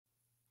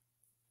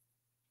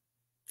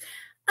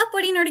Up,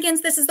 Woody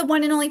Nerdigans? This is the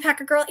one and only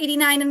Packer Girl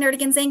 89 of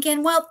Nerdigans Inc.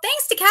 And well,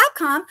 thanks to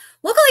Capcom,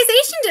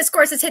 localization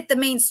discourse has hit the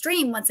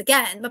mainstream once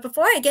again. But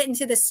before I get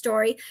into this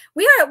story,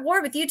 we are at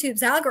war with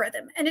YouTube's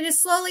algorithm, and it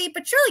is slowly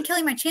but surely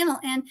killing my channel.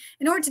 And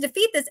in order to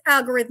defeat this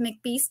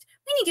algorithmic beast,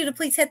 we need you to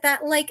please hit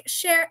that like,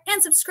 share,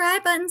 and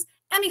subscribe buttons.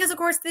 And because, of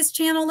course, this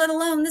channel, let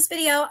alone this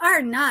video,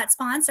 are not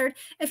sponsored.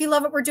 If you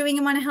love what we're doing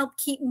and want to help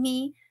keep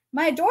me,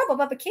 my adorable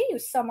Bubba Kitty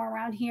somewhere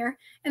around here,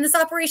 and this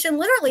operation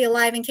literally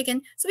alive and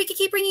kicking, so we can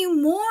keep bringing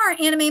you more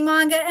anime,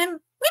 manga, and we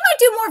might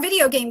do more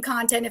video game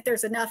content if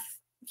there's enough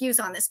views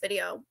on this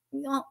video.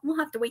 We'll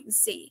have to wait and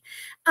see.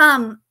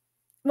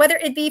 Whether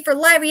it be for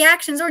live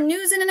reactions or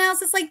news and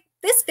analysis like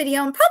this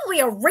video, and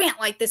probably a rant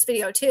like this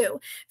video too,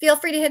 feel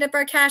free to hit up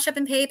our Cash App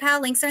and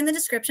PayPal. Links are in the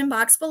description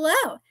box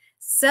below.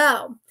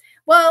 So,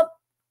 well,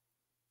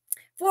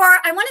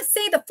 I want to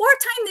say the fourth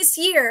time this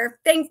year,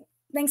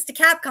 thanks to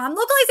Capcom,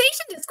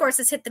 localization discourse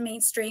has hit the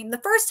mainstream. The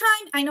first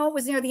time, I know it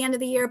was near the end of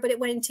the year, but it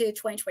went into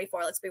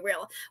 2024, let's be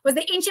real, was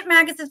the Ancient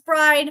Magus'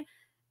 Bride.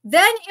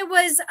 Then it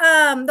was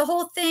the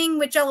whole thing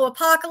with Jello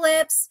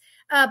Apocalypse,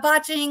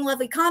 botching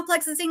Lovely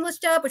Complex's English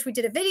dub, which we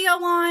did a video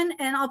on,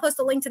 and I'll post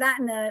a link to that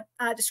in the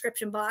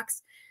description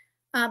box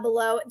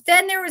below.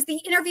 Then there was the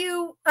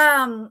interview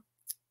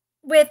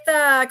with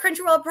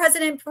Crunchyroll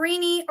President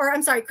Perini, or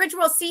I'm sorry,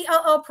 Crunchyroll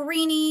COO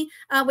Perini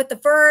with The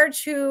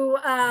Verge, who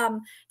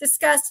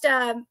discussed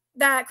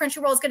that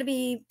Crunchyroll is going to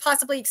be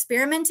possibly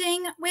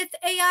experimenting with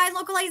AI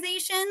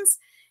localizations.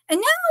 And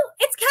now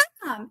it's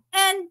Capcom.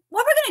 And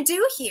what we're going to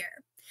do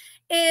here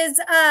is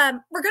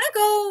we're going to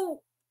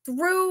go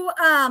through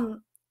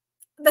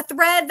the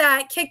thread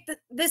that kicked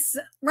this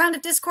round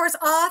of discourse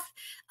off.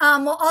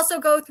 We'll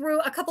also go through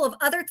a couple of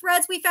other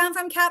threads we found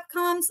from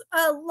Capcom's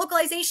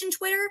localization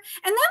Twitter,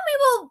 and then we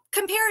will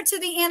compare it to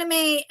the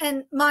anime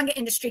and manga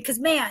industry, because,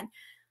 man,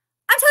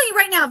 I'm telling you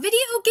right now,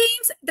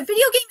 the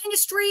video game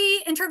industry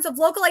in terms of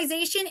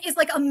localization is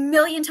like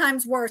 1,000,000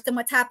 times worse than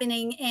what's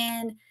happening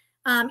in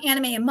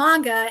anime and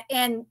manga,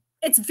 and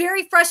it's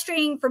very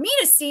frustrating for me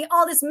to see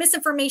all this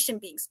misinformation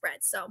being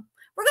spread. So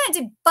we're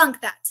going to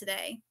debunk that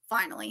today,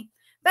 finally.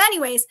 But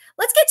anyways,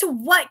 let's get to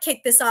what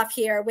kicked this off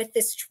here with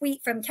this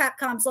tweet from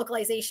Capcom's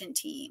localization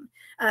team,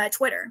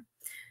 Twitter.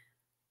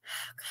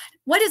 Oh, God.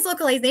 What is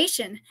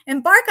localization?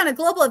 Embark on a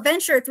global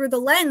adventure through the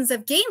lens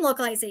of game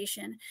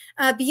localization.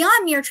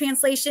 Beyond mere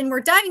translation,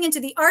 we're diving into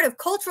the art of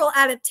cultural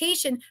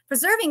adaptation,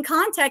 preserving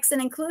context and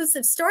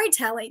inclusive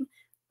storytelling.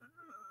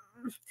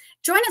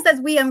 Join us as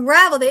we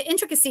unravel the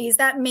intricacies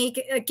that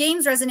make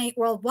games resonate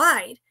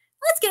worldwide.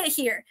 Let's get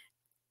here.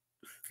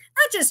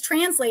 Not just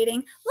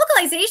translating.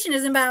 Localization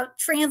isn't about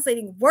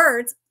translating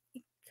words.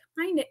 It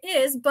kind of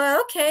is,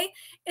 but okay.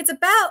 It's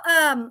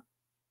about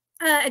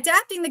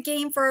adapting the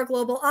game for a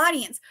global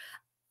audience.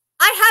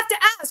 I have to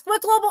ask,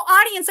 what global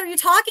audience are you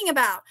talking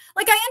about?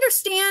 Like, I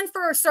understand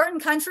for certain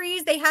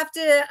countries, they have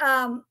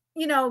to,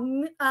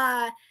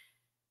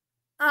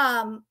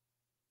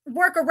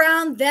 work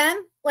around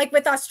them. Like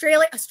with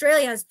Australia,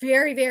 Australia has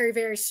very, very,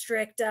 very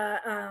strict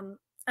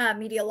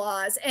media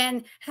laws,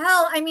 and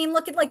hell, I mean,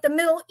 look at like the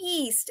Middle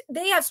East,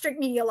 they have strict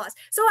media laws.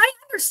 So I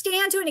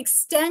understand to an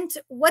extent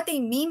what they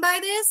mean by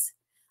this,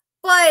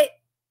 but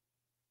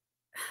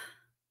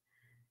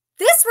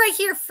this right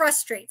here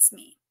frustrates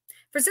me.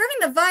 Preserving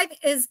the vibe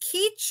is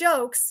key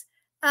jokes,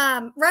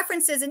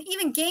 references, and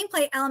even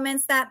gameplay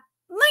elements that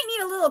might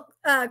need a little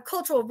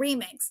cultural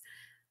remix.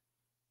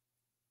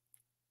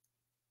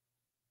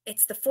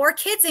 It's the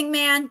 4KIDSING,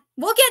 man.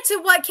 We'll get to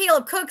what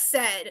Caleb Cook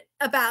said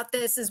about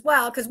this as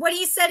well, because what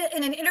he said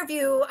in an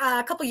interview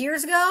a couple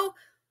years ago,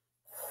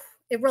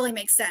 it really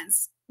makes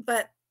sense.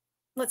 But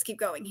let's keep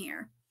going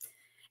here.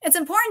 It's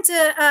important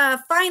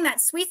to find that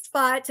sweet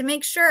spot to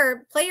make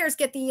sure players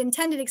get the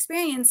intended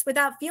experience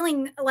without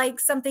feeling like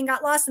something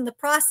got lost in the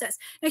process.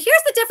 Now,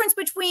 here's the difference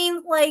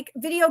between like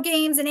video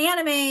games and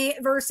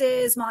anime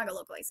versus manga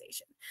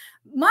localization.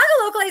 Manga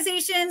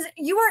localizations,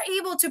 you are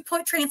able to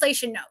put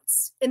translation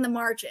notes in the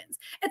margins.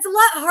 It's a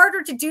lot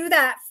harder to do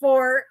that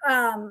for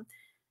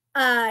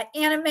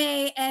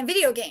anime and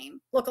video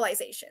game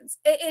localizations.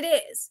 It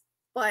is,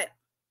 but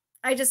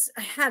I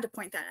had to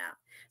point that out.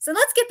 So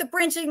let's get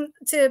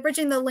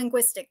bridging the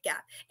linguistic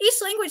gap.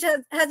 Each language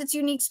has its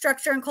unique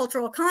structure and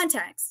cultural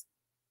context.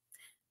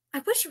 I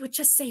wish it would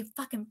just say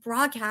fucking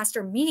broadcast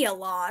or media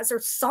laws or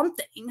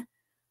something.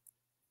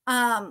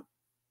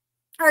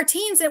 Our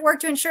teams that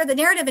work to ensure the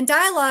narrative and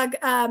dialogue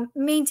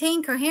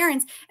maintain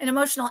coherence and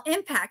emotional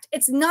impact.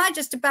 It's not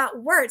just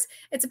about words.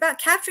 It's about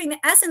capturing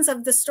the essence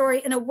of the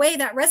story in a way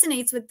that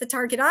resonates with the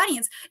target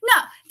audience.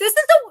 No, this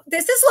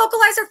is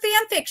localizer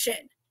fan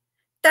fiction.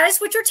 That is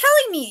what you're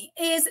telling me,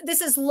 is this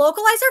is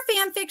localizer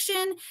fan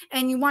fiction,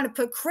 and you want to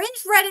put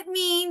cringe Reddit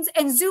memes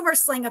and Zoomer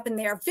slang up in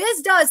there.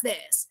 Viz does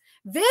this.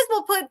 Viz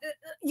will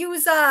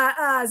use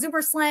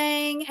Zoomer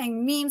slang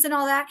and memes and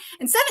all that.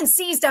 And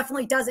 7Cs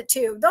definitely does it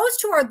too. Those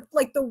two are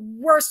like the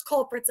worst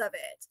culprits of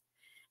it.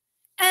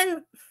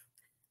 And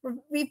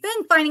we've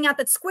been finding out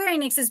that Square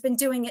Enix has been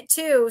doing it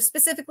too,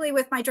 specifically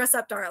with My Dress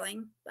Up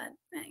Darling. But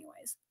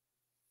anyways.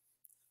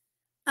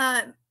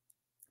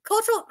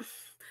 Cultural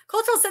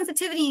Cultural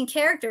sensitivity in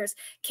characters.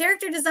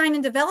 Character design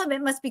and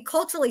development must be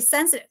culturally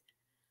sensitive.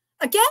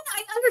 Again,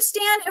 I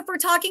understand if we're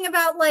talking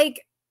about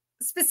like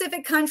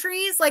specific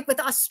countries, like with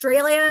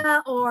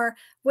Australia or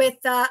with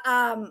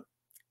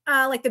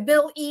like the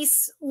Middle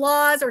East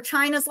laws or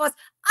China's laws.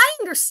 I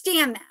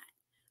understand that.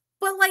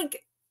 But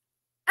like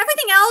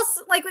everything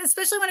else, like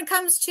especially when it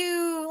comes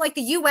to like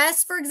the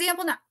US, for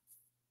example,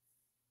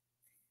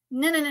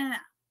 no.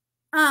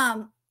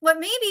 What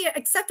may be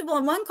acceptable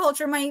in one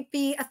culture might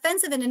be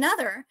offensive in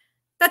another.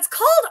 That's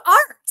called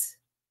art.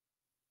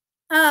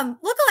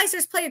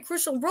 Localizers play a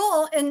crucial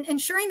role in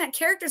ensuring that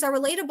characters are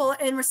relatable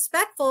and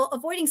respectful,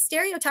 avoiding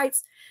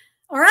stereotypes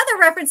or other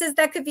references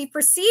that could be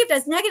perceived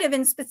as negative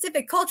in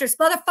specific cultures.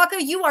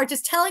 Motherfucker, you are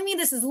just telling me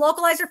this is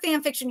localizer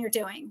fan fiction you're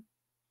doing.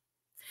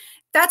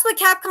 That's what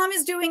Capcom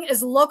is doing,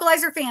 is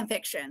localizer fan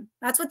fiction.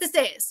 That's what this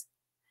is.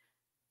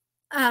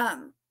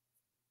 Because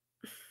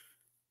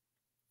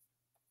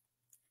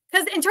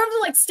in terms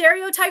of like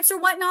stereotypes or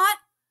whatnot,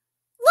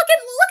 look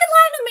at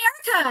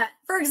Latin America,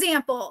 for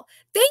example.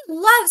 They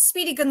love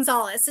Speedy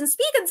Gonzalez, and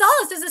Speedy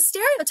Gonzalez is a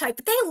stereotype,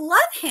 but they love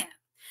him.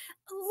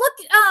 Look,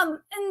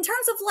 in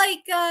terms of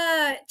like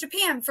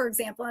Japan, for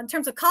example, in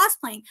terms of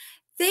cosplaying,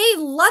 they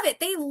love it.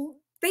 They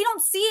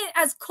don't see it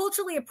as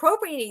culturally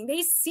appropriating.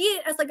 They see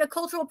it as like a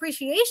cultural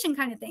appreciation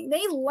kind of thing.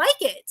 They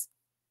like it.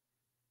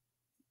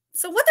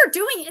 So what they're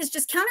doing is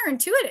just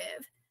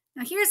counterintuitive.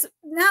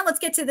 Now let's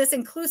get to this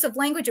inclusive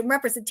language and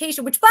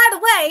representation, which, by the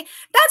way,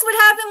 that's what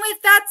happened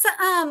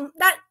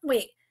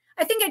with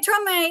I think I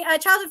turned my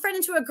childhood friend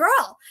into a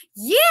girl.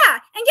 Yeah,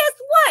 and guess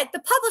what? The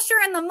publisher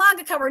and the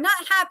mangaka were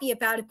not happy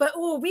about it, but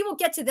we will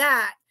get to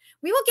that.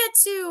 We will get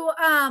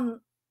to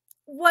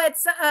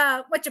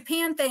what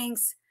Japan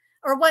thinks,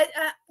 or what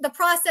the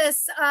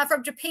process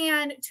from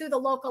Japan to the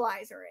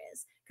localizer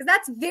is, because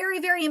that's very,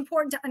 very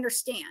important to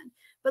understand.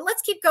 But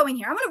let's keep going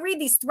here. I'm going to read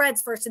these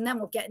threads first, and then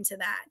we'll get into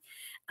that.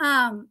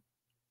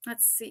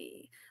 Let's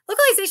see.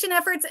 Localization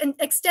efforts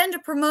extend to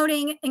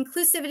promoting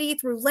inclusivity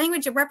through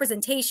language and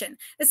representation.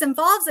 This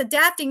involves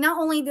adapting not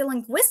only the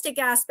linguistic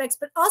aspects,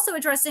 but also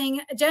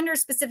addressing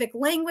gender-specific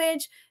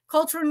language,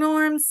 cultural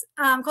norms,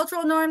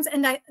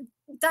 and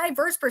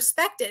diverse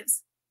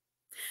perspectives.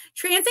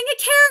 Transing a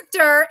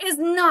character is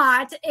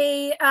not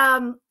a,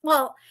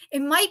 well,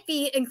 it might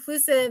be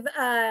inclusive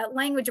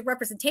language of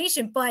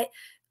representation, but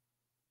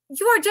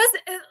you are just,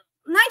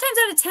 9 times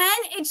out of 10,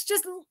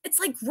 it's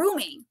like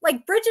grooming.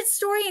 Like Bridget's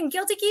story in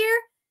Guilty Gear,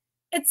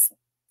 it's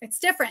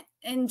different.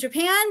 In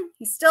Japan,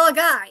 he's still a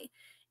guy.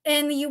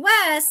 In the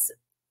US,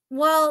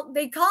 well,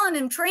 they calling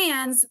him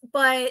trans,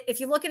 but if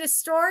you look at his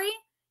story,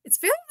 it's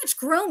very much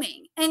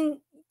grooming. And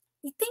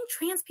you think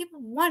trans people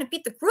want to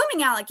beat the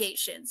grooming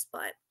allegations,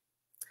 but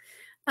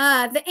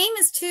the aim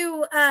is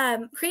to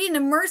create an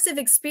immersive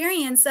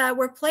experience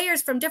where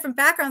players from different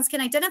backgrounds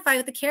can identify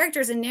with the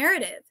characters and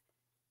narrative.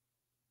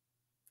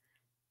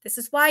 This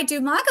is why I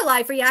do Manga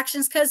Live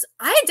reactions, because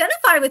I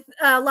identify with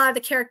a lot of the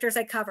characters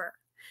I cover.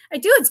 I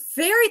do. It's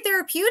very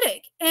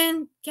therapeutic.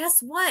 And guess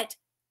what?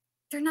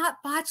 They're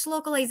not botched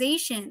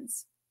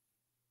localizations.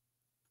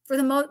 For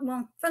the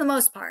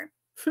most part.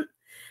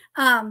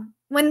 When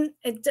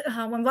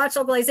botched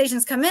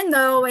localizations come in,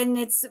 though, and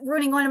it's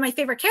ruining one of my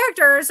favorite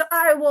characters,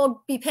 I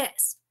will be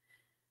pissed.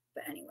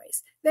 But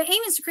anyways, the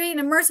aim is to create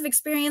an immersive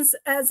experience,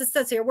 as it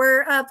says here,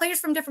 where players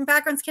from different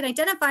backgrounds can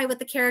identify with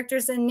the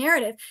characters and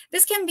narrative.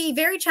 This can be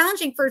very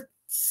challenging for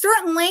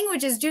certain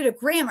languages due to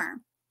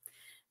grammar.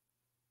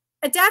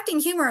 Adapting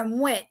humor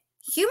and wit.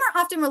 Humor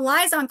often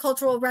relies on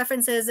cultural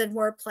references and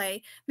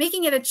wordplay,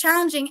 making it a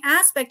challenging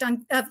aspect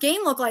of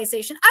game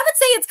localization. I would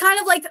say it's kind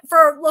of like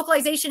for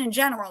localization in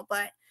general,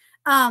 but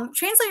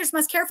translators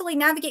must carefully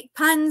navigate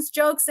puns,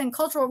 jokes, and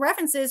cultural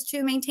references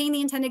to maintain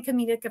the intended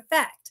comedic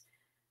effect.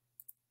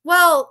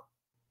 Well,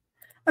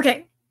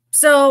 okay,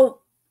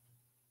 so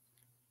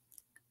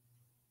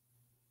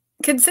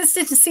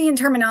consistency in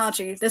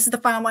terminology. This is the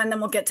final one, then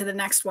we'll get to the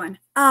next one.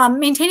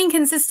 Maintaining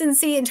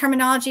consistency in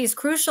terminology is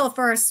crucial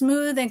for a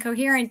smooth and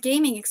coherent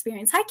gaming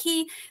experience. High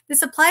key,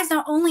 this applies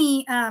not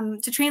only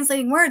to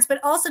translating words,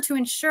 but also to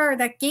ensure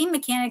that game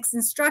mechanics,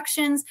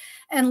 instructions,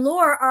 and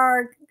lore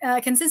are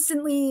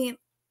consistently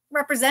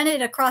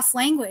represented across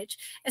language.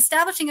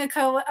 Establishing a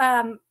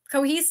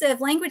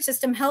cohesive language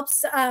system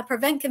helps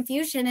prevent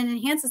confusion and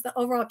enhances the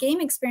overall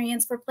game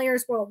experience for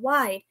players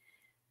worldwide.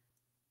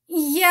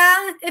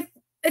 Yeah, if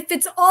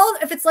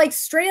it's like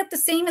straight up the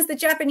same as the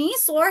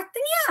Japanese lore,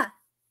 then yeah,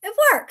 it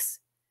works.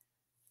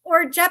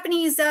 Or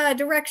Japanese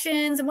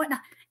directions and whatnot.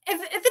 If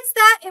it's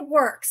that, it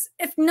works.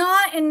 If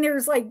not, and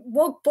there's like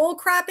woke bull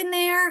crap in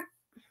there,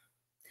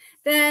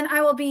 then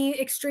I will be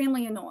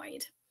extremely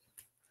annoyed.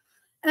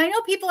 And I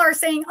know people are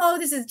saying, oh,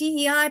 this is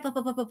DEI, blah,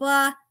 blah, blah, blah,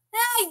 blah.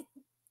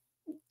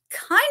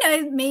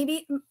 Kind of,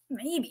 maybe,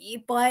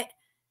 but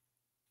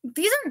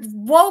these are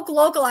woke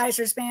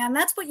localizers, man.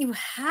 That's what you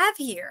have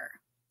here.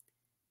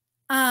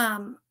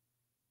 Now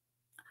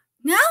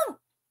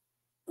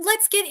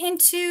let's get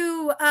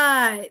into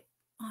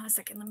a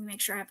second. Let me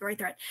make sure I have the right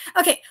thread.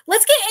 Okay,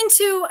 let's get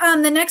into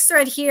the next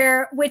thread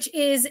here, which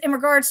is in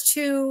regards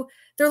to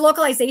their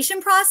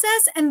localization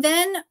process, and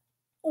then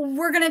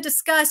we're going to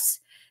discuss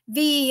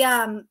the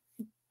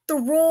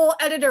role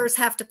editors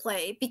have to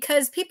play,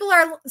 because people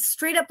are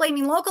straight up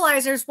blaming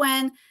localizers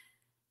when,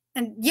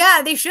 and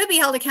yeah, they should be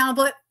held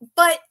accountable,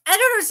 but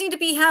editors need to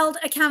be held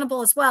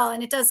accountable as well.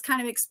 And it does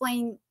kind of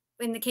explain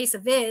in the case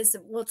of Viz,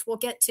 which we'll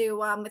get to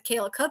with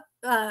Kayla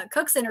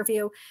Cook's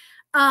interview,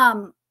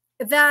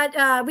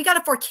 that we got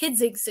a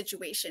 4KIDSING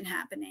situation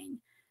happening.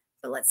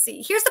 But let's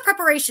see. Here's the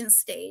preparation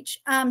stage.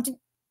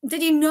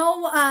 Did you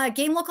know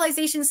game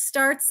localization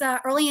starts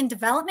early in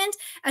development?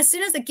 As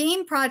soon as the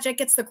game project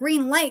gets the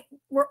green light,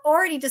 we're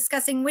already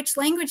discussing which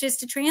languages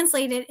to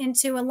translate it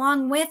into,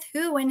 along with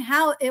who and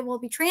how it will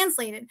be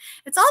translated.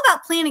 It's all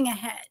about planning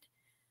ahead.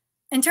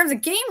 In terms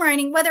of game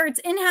writing, whether it's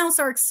in-house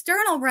or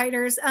external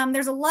writers,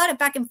 there's a lot of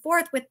back and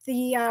forth with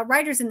the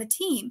writers in the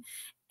team.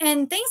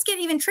 And things get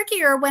even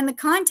trickier when the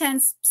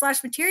contents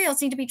 / materials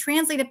need to be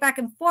translated back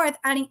and forth,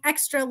 adding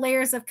extra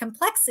layers of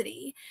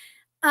complexity.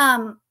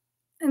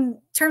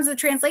 In terms of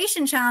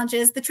translation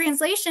challenges, the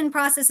translation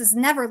process is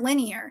never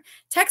linear.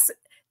 Text,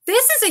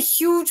 this is a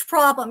huge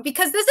problem,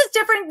 because this is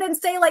different than,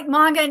 say, like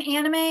manga and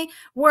anime,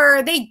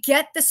 where they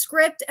get the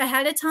script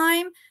ahead of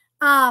time.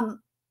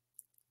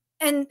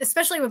 And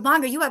especially with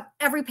manga, you have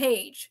every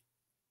page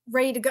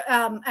ready to go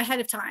ahead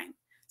of time,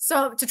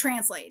 so to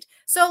translate.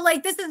 So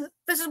like this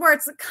is where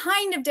it's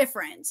kind of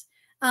different,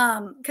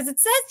 because it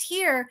says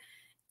here,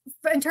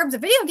 in terms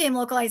of video game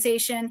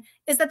localization,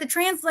 is that the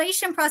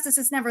translation process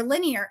is never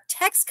linear.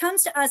 Text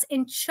comes to us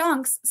in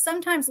chunks,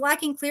 sometimes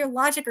lacking clear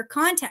logic or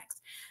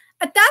context.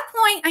 At that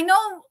point, I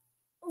know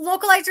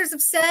localizers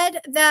have said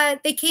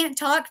that they can't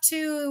talk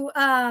to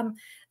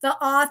the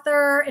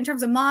author in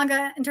terms of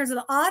manga, in terms of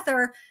the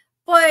author,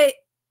 but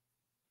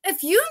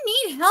if you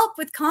need help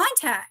with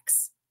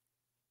context,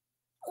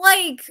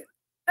 like,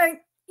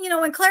 you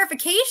know, and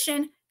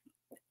clarification,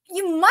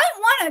 you might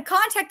want to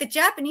contact the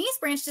Japanese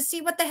branch to see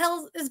what the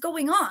hell is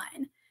going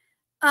on.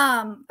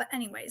 But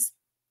anyways,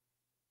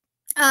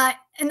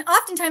 and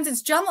oftentimes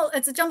it's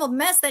a jumbled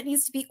mess that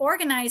needs to be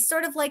organized,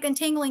 sort of like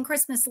untangling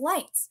Christmas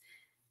lights.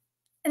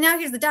 And now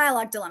here's the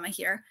dialogue dilemma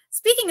here.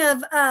 Speaking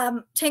of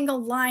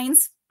tangled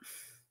lines,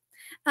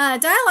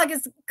 dialogue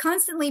is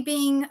constantly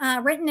being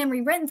written and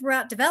rewritten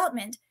throughout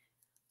development.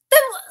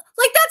 Then,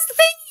 like, that's the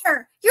thing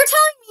here. You're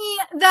telling me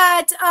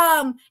that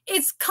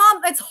it's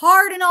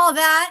hard and all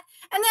that,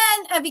 and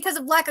then because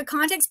of lack of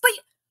context, but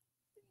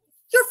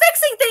you're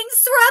fixing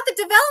things throughout the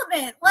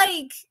development,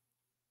 like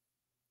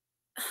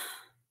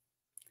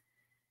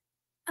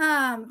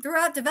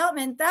throughout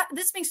development. That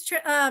this makes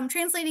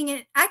translating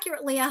it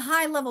accurately a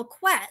high-level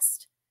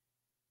quest,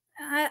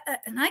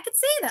 and I could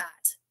say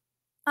that.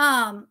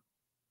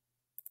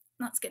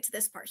 Let's get to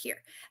this part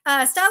here.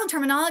 Style and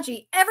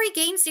terminology. Every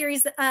game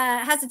series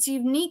has its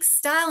unique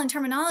style and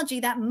terminology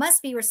that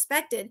must be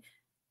respected.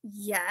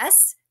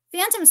 Yes.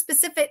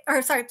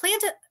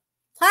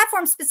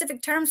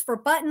 Platform-specific terms for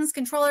buttons,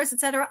 controllers,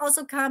 etc.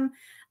 also come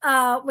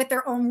with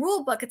their own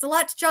rule book. It's a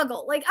lot to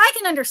juggle. Like, I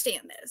can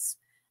understand this.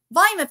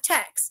 Volume of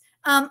text.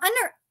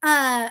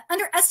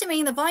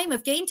 Underestimating the volume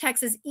of game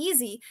text is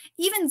easy.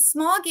 Even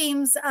small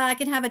games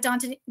can have a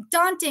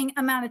daunting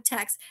amount of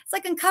text. It's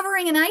like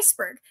uncovering an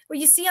iceberg. What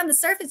you see on the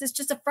surface is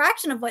just a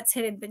fraction of what's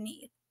hidden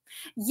beneath.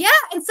 Yeah,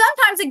 and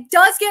sometimes it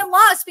does get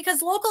lost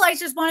because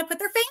localizers want to put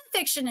their fan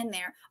fiction in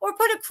there, or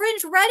put a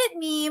cringe Reddit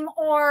meme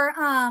or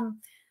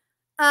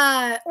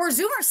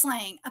Zoomer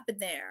slang up in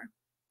there.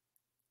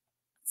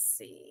 Let's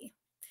see.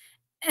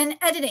 And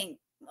editing.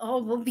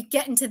 Oh, we'll be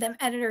getting to them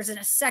editors in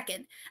a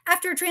second.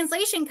 After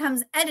translation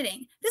comes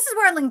editing. This is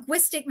where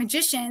linguistic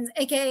magicians,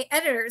 aka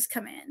editors,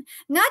 come in.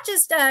 Not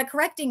just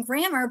correcting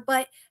grammar,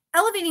 but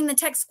elevating the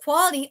text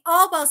quality,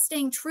 all while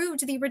staying true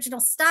to the original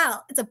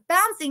style. It's a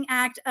balancing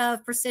act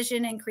of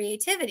precision and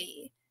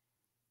creativity.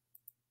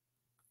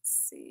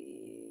 Let's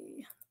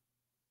see.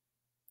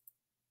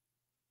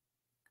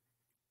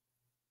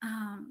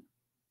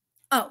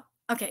 Oh,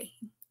 okay.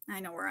 I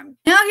know where I'm.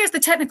 Now here's the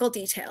technical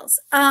details.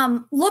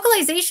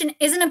 Localization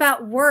isn't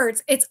about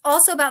words. It's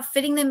also about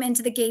fitting them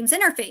into the game's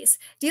interface.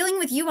 Dealing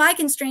with UI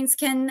constraints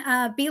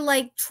can be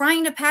like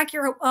trying to pack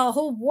your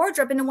whole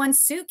wardrobe into one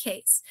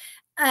suitcase.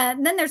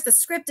 And then there's the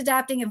script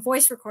adapting and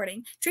voice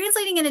recording.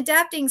 Translating and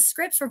adapting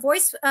scripts for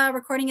voice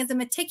recording is a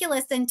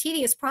meticulous and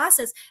tedious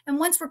process. And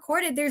once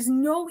recorded, there's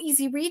no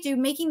easy redo,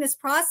 making this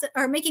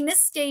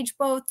stage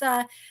both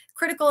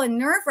critical and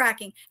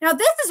nerve-wracking. Now,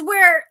 this is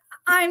where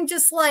I'm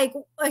just like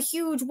a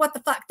huge what the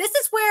fuck. This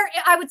is where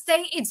I would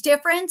say it's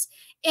different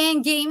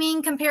in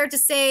gaming compared to,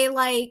 say,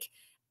 like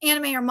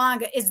anime or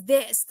manga, is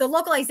this, the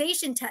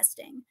localization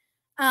testing.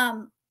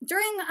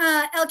 During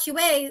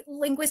LQA,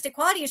 linguistic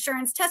quality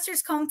assurance,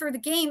 testers comb through the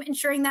game,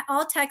 ensuring that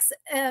all text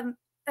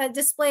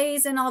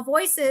displays and all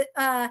voices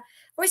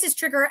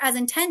trigger as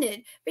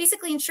intended,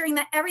 basically ensuring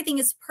that everything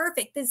is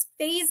perfect. This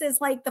phase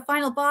is like the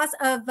final boss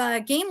of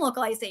game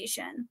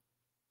localization.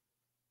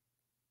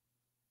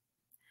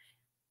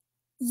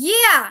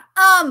 Yeah.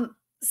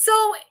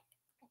 So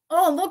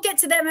Oh, and we'll get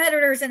to them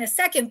editors in a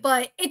second,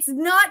 but it's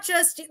not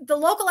just the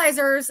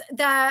localizers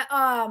that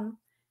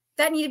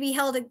that need to be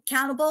held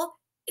accountable.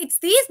 It's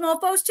these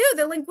mofos too,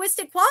 the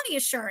linguistic quality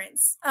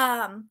assurance.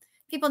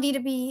 People need to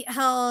be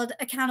held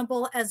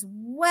accountable as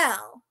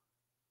well.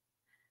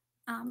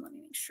 Let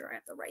me make sure I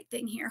have the right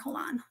thing here. Hold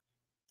on.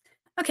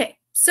 Okay,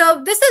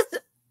 so this is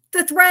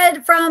the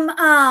thread from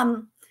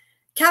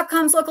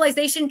Capcom's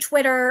localization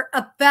Twitter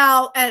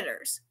about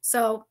editors.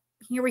 So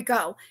here we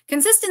go.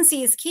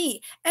 Consistency is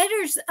key.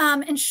 Editors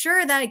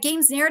ensure that a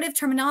game's narrative,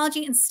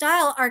 terminology, and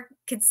style are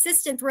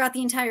consistent throughout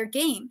the entire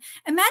game.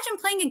 Imagine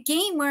playing a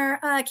game where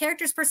a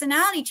character's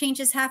personality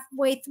changes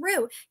halfway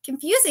through.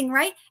 Confusing,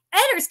 right?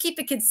 Editors keep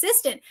it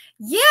consistent.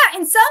 Yeah,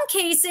 in some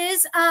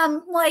cases,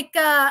 like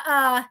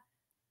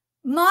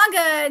manga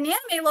and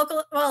anime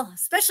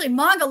especially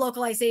manga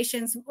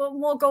localizations,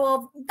 we'll go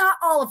over, not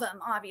all of them,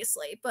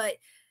 obviously, but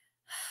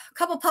a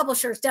couple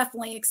publishers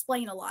definitely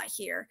explain a lot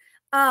here.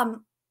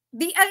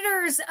 The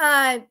editors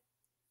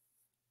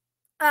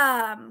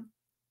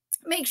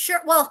make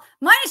sure, well,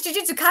 minus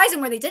Jujutsu Kaisen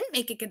where they didn't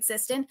make it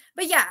consistent,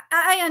 but yeah,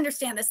 I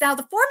understand this. Now,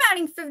 the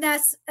formatting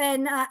finesse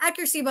and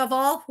accuracy above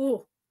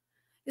all,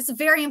 this is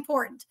very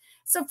important.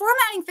 So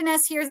formatting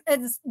finesse here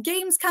is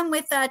games come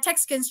with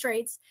text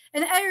constraints,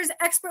 and editors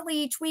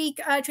expertly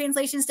tweak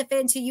translations to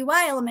fit into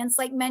UI elements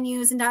like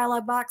menus and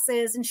dialog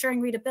boxes,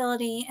 ensuring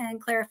readability and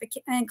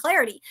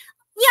clarity.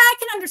 Yeah, I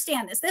can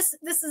understand this.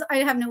 This is I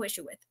have no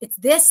issue with. It's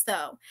this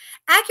though.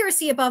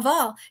 Accuracy above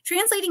all.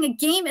 Translating a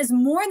game is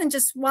more than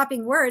just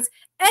swapping words.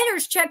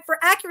 Editors check for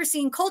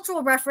accuracy in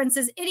cultural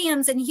references,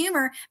 idioms, and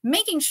humor,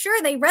 making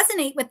sure they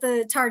resonate with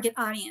the target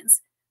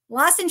audience.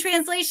 Lost in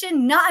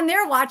translation, not on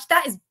their watch.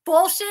 That is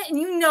bullshit, and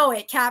you know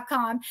it,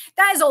 Capcom.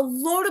 That is a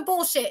load of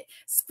bullshit.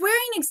 Square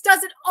Enix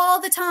does it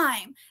all the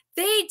time.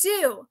 They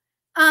do.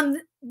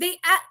 The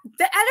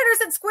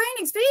editors at Square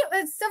Enix,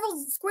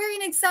 several Square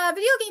Enix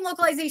video game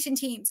localization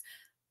teams,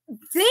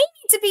 they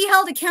need to be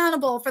held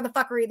accountable for the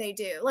fuckery they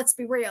do. Let's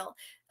be real.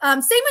 Same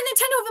with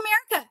Nintendo of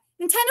America.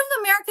 Nintendo of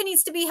America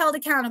needs to be held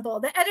accountable.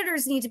 The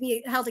editors need to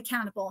be held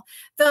accountable.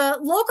 The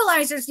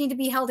localizers need to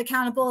be held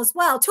accountable as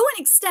well, to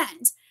an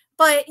extent.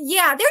 But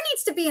yeah, there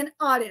needs to be an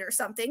audit or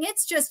something.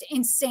 It's just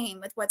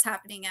insane with what's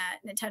happening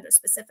at Nintendo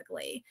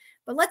specifically.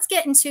 But let's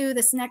get into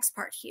this next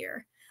part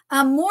here.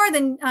 More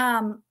than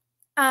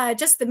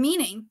just the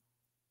meaning.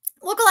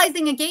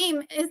 Localizing a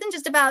game isn't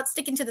just about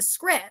sticking to the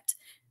script.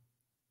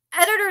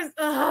 Editors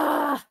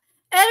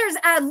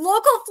add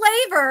local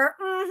flavor,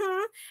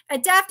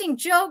 adapting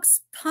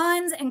jokes,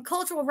 puns, and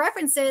cultural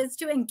references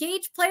to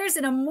engage players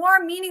in a more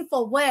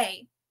meaningful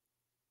way.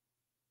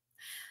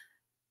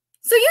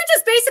 So you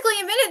just basically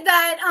admitted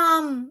that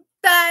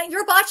that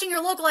you're botching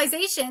your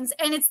localizations,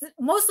 and it's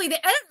mostly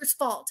the editor's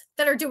fault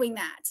that are doing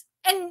that.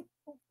 And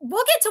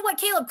we'll get to what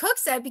Caleb Cook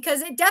said,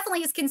 because it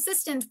definitely is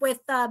consistent with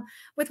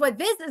what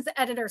Viz's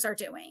editors are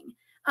doing.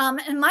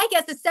 And my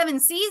guess is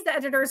 7C's the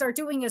editors are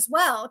doing as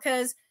well,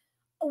 because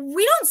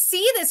we don't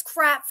see this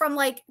crap from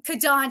like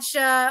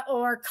Kodansha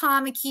or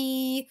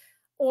Kamiki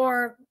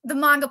or the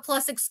Manga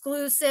Plus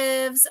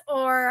exclusives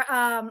or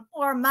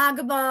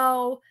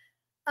Magamo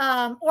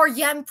or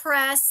Yen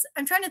Press.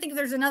 I'm trying to think if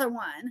there's another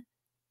one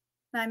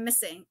that I'm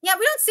missing. Yeah,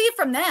 we don't see it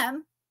from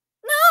them.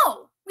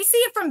 No. We see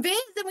it from Viz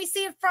and we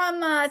see it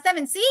from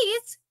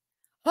 7C's.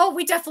 Oh,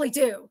 we definitely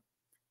do.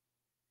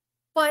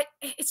 But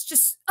it's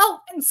just,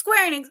 and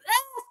Square Enix.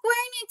 Square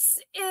Enix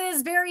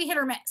is very hit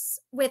or miss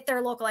with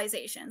their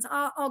localizations.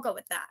 I'll go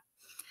with that.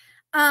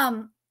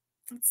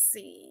 Let's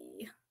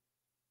see.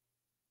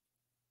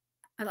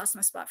 I lost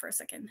my spot for a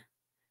second.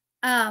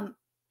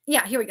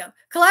 Yeah, here we go.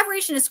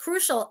 Collaboration is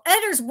crucial.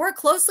 Editors work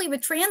closely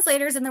with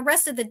translators and the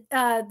rest of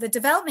the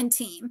development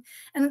team.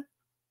 And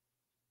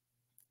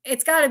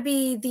it's got to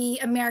be the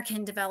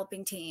American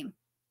developing team.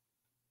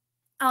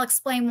 I'll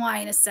explain why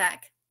in a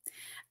sec.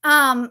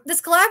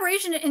 This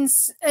collaboration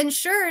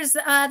ensures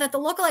that the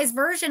localized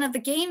version of the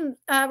game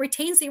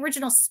retains the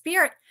original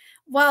spirit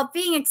while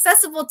being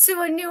accessible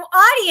to a new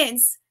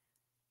audience.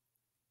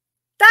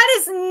 That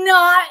is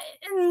not,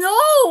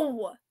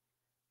 no.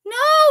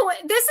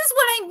 This is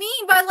what I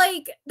mean by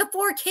like the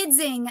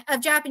 4KIDSIng of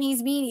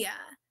Japanese media.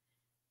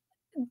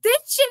 This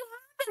shit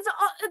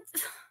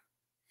happens.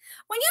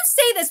 When you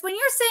say this, when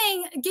you're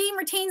saying a game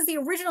retains the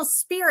original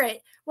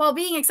spirit while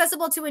being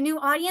accessible to a new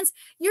audience,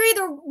 you're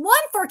either one,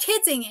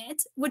 4KIDSing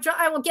it, which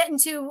I will get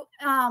into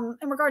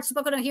in regards to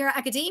Boku no Hero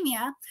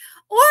Academia,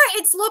 or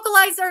it's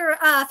localizer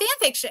fan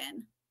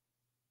fiction.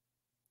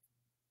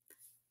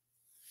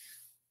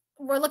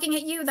 We're looking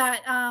at you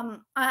that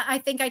I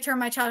think I turned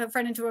my childhood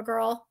friend into a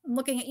girl. I'm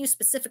looking at you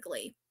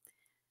specifically.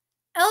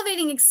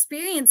 Elevating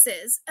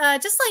experiences,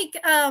 just like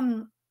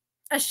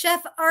a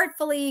chef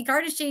artfully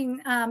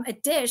garnishing a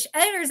dish,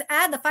 editors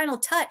add the final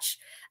touch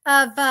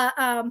of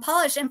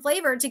polish and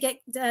flavor to get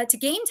to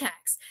game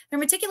text. Their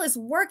meticulous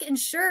work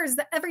ensures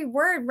that every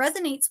word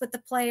resonates with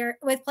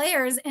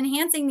players,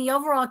 enhancing the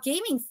overall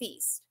gaming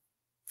feast.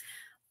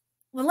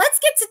 Well, let's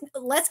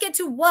get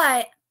to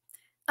what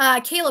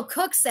Caleb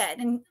Cook said.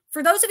 And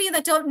for those of you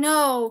that don't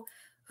know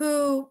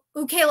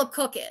who Caleb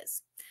Cook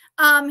is.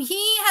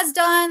 He has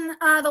done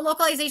the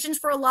localizations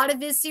for a lot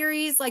of his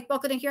series, like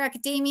Boku no Hero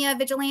Academia,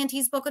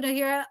 Vigilantes, Boku no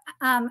Hero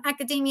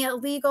Academia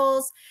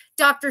Illegals,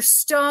 Dr.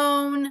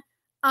 Stone,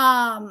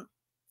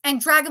 and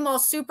Dragon Ball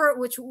Super,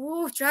 which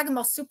Dragon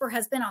Ball Super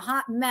has been a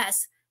hot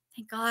mess.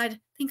 Thank God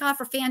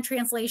for fan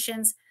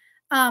translations.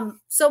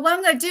 So what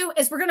I'm going to do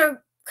is we're going to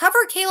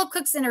cover Caleb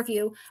Cook's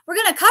interview. We're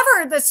going to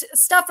cover this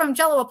stuff from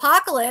Jello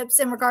Apocalypse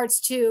in regards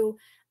to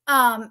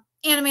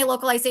anime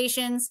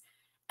localizations,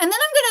 and then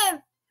I'm going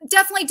to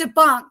definitely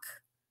debunk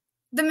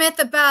the myth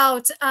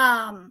about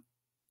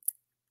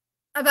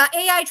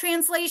AI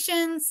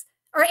translations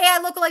or AI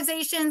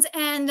localizations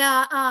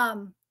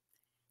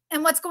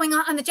and what's going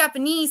on the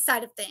Japanese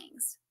side of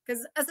things.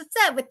 Because as I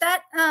said, with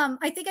that,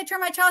 I think I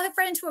turned my childhood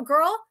friend into a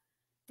girl.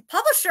 The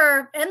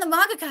publisher and the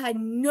mangaka had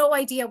no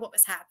idea what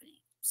was happening.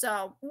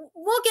 So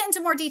we'll get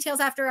into more details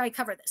after I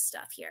cover this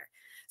stuff here.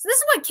 So this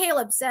is what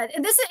Caleb said,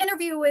 and this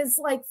interview is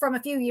like from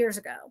a few years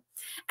ago.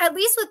 At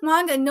least with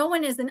manga, no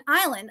one is an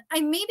island.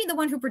 I may be the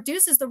one who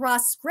produces the raw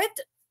script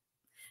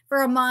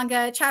for a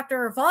manga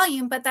chapter or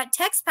volume, but that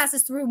text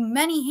passes through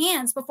many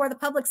hands before the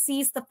public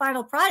sees the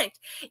final product.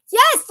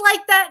 Yes,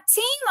 like that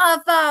team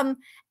of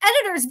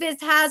editors Viz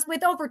has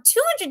with over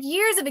 200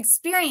 years of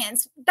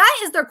experience. That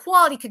is their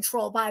quality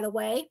control, by the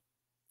way.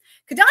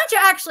 Kodansha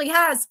actually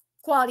has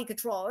quality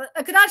control.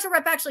 A Kodansha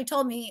rep actually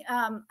told me,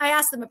 I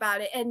asked them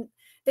about it, and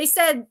they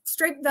said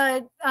straight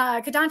the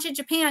Kodansha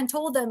Japan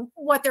told them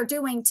what they're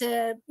doing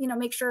to,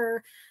 make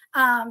sure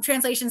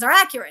translations are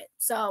accurate.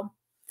 So,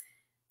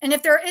 and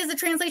if there is a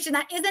translation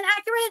that isn't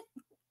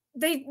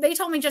accurate, they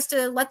told me just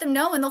to let them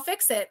know and they'll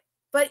fix it.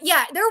 But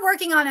yeah, they're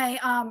working on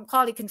a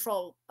quality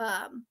control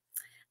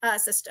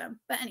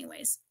system. But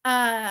anyways,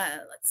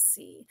 let's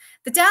see.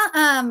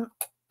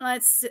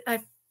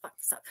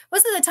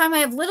 Most of the time I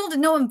have little to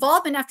no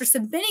involvement after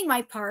submitting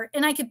my part,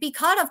 and I could be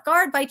caught off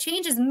guard by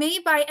changes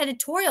made by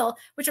editorial,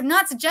 which I'm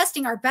not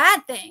suggesting are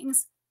bad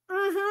things.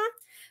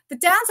 The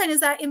downside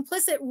is that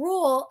implicit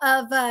rule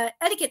of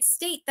etiquette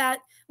state that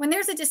when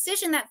there's a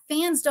decision that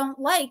fans don't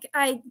like,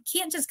 I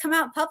can't just come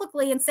out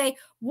publicly and say,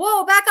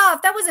 whoa, back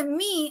off, that wasn't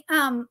me.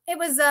 It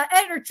was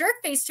editor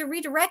jerkface to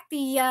redirect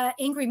the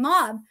angry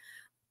mob.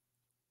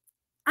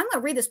 I'm going to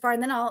read this part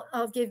and then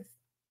I'll give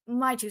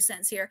my 2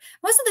 cents here.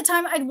 Most of the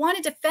time I'd want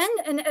to defend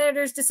an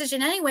editor's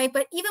decision anyway,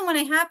 but even when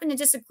I happen to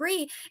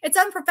disagree, it's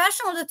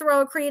unprofessional to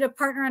throw a creative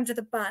partner under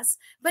the bus.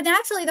 But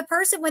naturally, the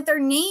person with their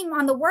name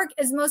on the work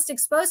is most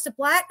exposed to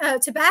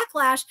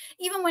backlash,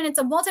 even when it's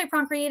a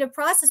multi-pronged creative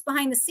process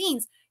behind the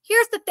scenes.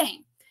 Here's the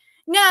thing.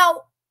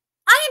 Now,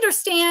 I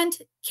understand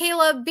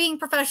Caleb being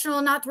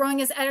professional, not throwing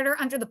his editor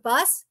under the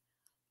bus,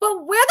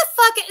 but where the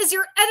fuck is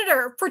your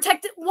editor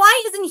protected?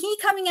 Why isn't he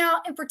coming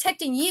out and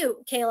protecting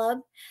you, Caleb?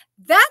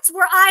 That's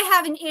where I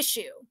have an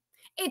issue.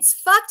 It's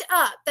fucked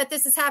up that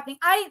this is happening.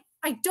 I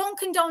don't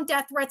condone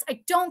death threats. I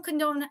don't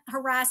condone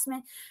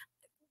harassment.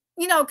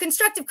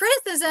 Constructive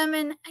criticism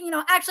and,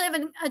 actually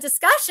having a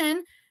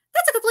discussion,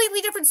 that's a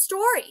completely different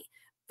story.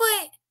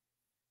 But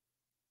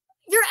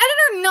your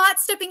editor not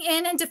stepping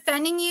in and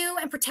defending you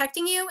and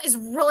protecting you is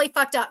really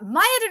fucked up.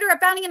 My editor at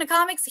Bounding into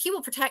Comics, he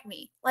will protect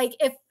me. Like,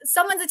 if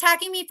someone's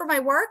attacking me for my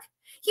work,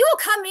 he will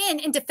come in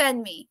and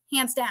defend me,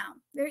 hands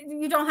down.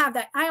 You don't have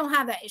that. I don't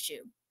have that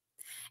issue.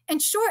 In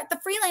short, the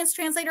freelance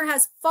translator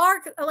has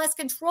far less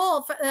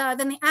control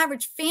than the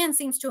average fan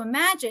seems to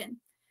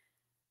imagine.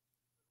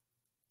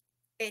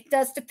 It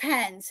does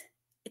depend.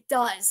 It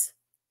does.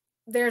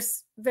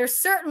 There's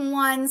certain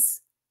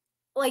ones,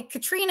 like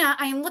Katrina,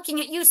 I am looking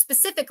at you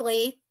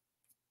specifically.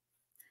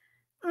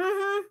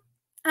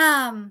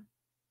 Let's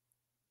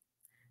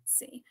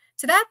see.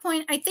 To that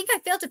point, I think I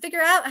failed to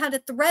figure out how to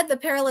thread the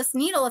perilous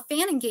needle of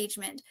fan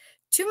engagement.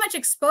 Too much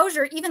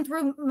exposure, even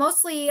through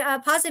mostly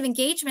positive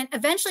engagement,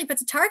 eventually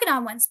puts a target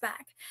on one's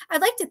back.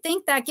 I'd like to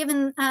think that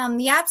given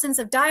the absence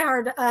of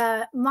diehard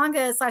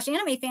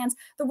manga/anime fans,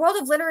 the world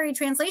of literary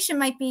translation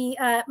might be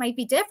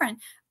different.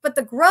 But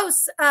the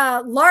gross,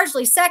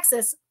 largely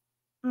sexist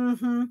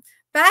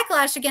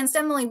backlash against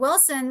Emily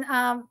Wilson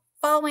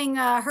following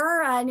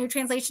her new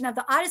translation of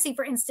the Odyssey,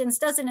 for instance,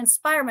 doesn't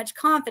inspire much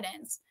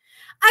confidence.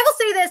 I will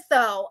say this,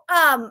 though.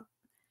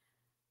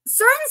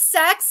 Certain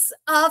sects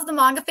of the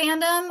manga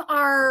fandom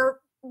are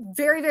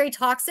very, very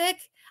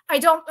toxic. I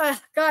don't,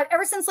 God,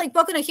 ever since like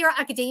Boku no Hero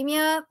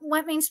Academia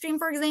went mainstream,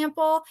 for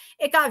example,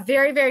 it got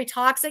very, very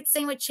toxic.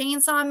 Same with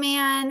Chainsaw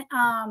Man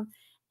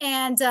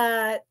and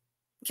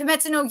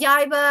Kimetsu no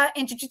Yaiba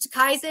and Jujutsu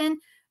Kaisen.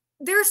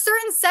 There are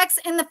certain sects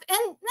to an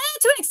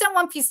extent,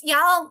 One Piece.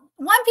 Yeah,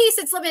 One Piece,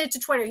 it's limited to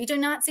Twitter. You do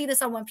not see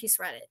this on One Piece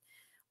Reddit.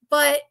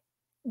 But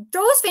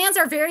those fans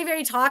are very,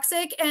 very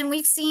toxic. And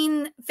we've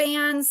seen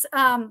fans,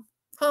 quote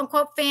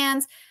unquote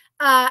fans,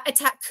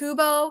 attack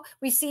Kubo.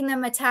 We've seen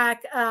them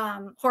attack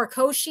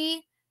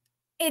Horikoshi.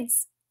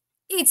 It's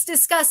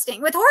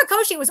disgusting. With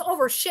Horikoshi, it was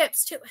over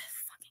ships too.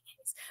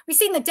 We've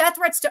seen the death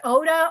threats to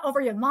Oda over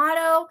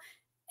Yamato.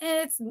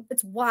 It's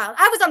wild.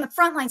 I was on the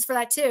front lines for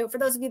that too. For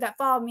those of you that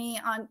follow me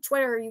on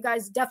Twitter, you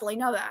guys definitely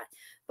know that.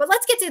 But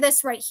let's get to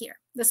this right here,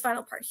 this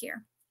final part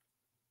here.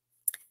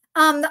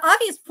 The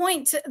obvious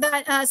point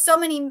that so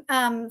many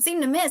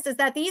seem to miss is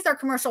that these are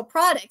commercial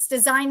products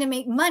designed to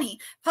make money.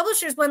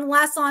 Publishers wouldn't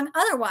last long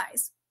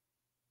otherwise.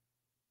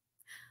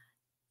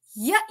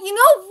 Yeah, you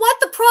know what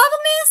the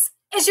problem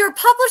is your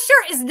publisher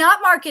is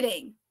not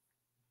marketing.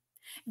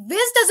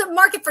 Viz doesn't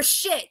market for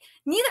shit.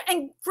 Neither,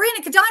 and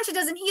granted, Kodansha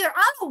doesn't either.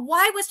 I don't know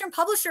why Western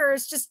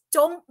publishers just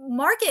don't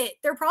market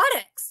their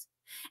products.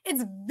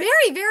 It's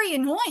very, very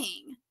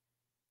annoying.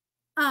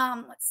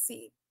 Let's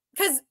see.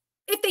 Because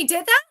if they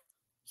did that,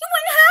 you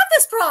wouldn't have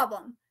this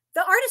problem.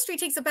 The artistry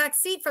takes a back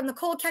seat from the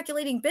cold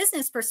calculating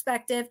business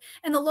perspective,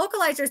 and the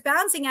localizers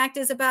balancing act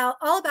is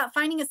all about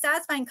finding a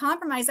satisfying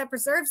compromise that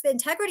preserves the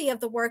integrity of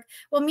the work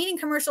while meeting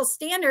commercial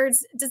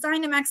standards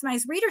designed to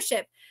maximize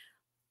readership.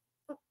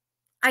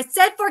 I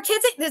said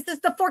 4KIDSING. This is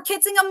the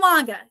 4KIDSING of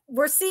manga.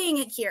 We're seeing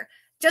it here.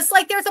 Just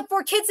like there's a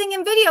 4KIDSING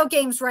in video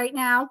games right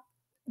now,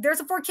 there's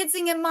a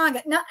 4KIDSING in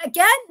manga. Now,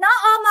 again, not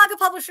all manga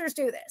publishers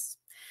do this.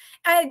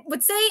 I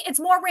would say it's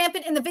more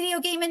rampant in the video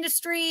game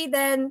industry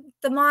than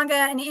the manga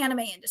and the anime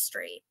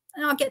industry.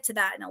 And I'll get to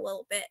that in a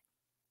little bit.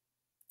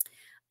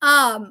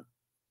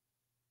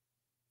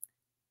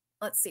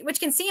 Let's see, which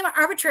can seem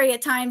arbitrary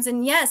at times.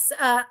 And yes,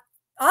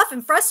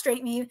 often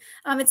frustrate me.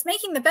 It's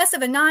making the best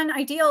of a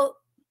non-ideal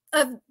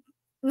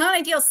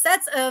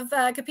sets of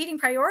competing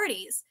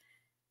priorities.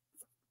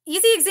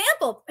 Easy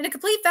example, in a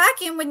complete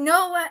vacuum with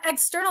no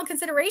external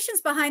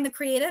considerations behind the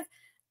creative,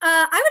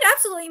 I would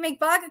absolutely make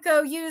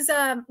Bakugo use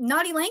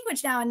naughty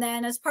language now and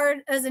then as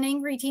an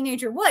angry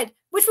teenager would,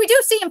 which we do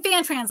see in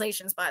fan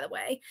translations, by the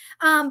way.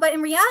 But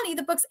in reality,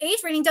 the book's age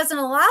rating doesn't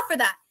allow for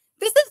that.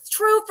 This is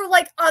true for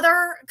like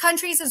other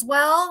countries as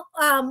well,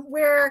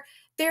 where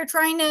they're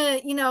trying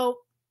to, you know,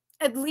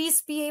 at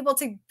least be able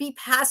to be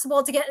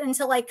passable to get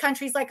into like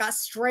countries like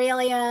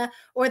Australia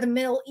or the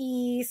Middle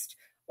East,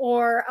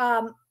 or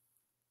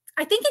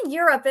I think in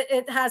Europe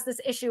it has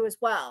this issue as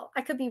well.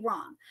 I could be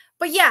wrong,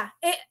 but yeah,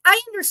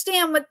 I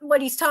understand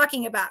what he's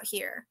talking about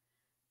here.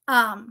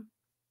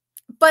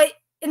 But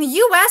in the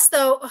US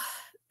though,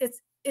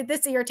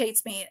 this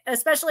irritates me,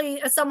 especially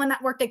as someone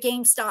that worked at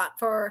GameStop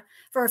for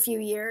a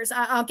few years.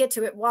 I'll get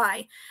to it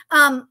why.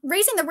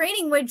 Raising the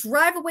rating would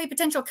drive away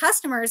potential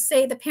customers,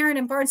 say the parent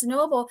in Barnes &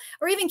 Noble,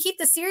 or even keep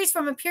the series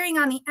from appearing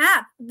on the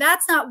app.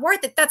 That's not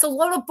worth it. That's a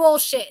load of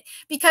bullshit,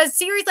 because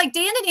series like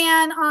Dan to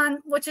Dan,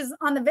 which is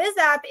on the Viz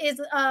app,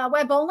 is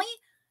web only.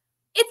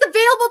 It's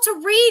available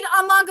to read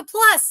on Manga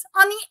Plus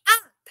on the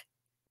app,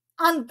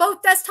 on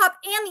both desktop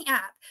and the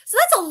app. So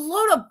that's a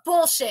load of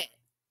bullshit.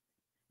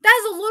 That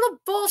is a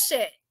little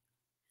bullshit.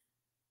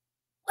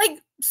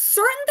 Like,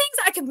 certain things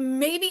I could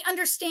maybe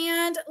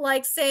understand,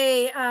 like,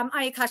 say,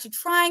 Ayakashi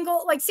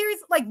Triangle, like series,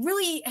 like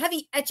really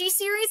heavy, ecchi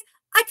series,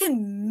 I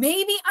can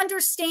maybe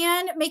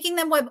understand making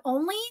them web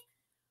only.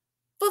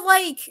 But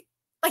like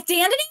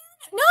Dan,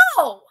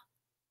 no.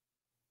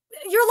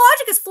 Your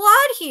logic is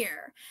flawed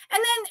here.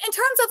 And then in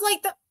terms of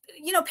like the,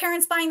 you know,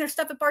 parents buying their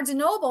stuff at Barnes &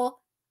 Noble,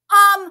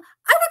 I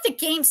worked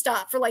at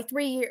GameStop for like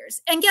 3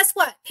 years. And guess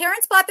what?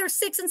 Parents bought their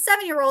 6 and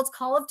 7-year-olds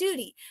Call of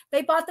Duty.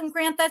 They bought them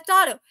Grand Theft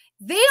Auto.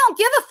 They don't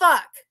give a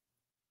fuck.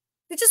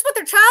 They just want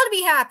their child to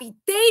be happy.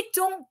 They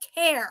don't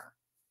care.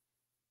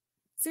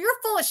 So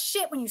you're full of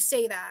shit when you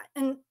say that.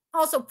 And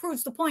also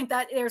proves the point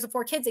that there's a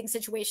 4KIDSING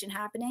situation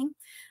happening.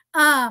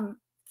 And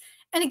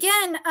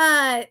again,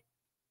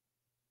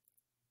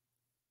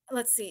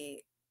 let's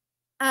see.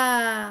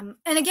 And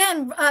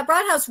again,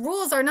 Broadhouse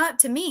rules are not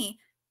to me.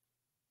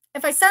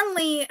 If I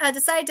suddenly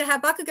decided to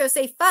have Bakugo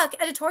say fuck,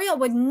 editorial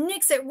would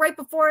nix it right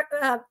before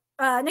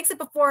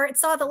before it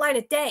saw the light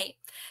of day.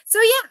 So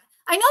yeah,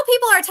 I know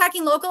people are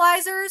attacking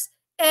localizers,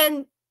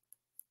 and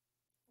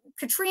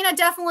Katrina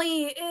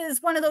definitely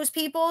is one of those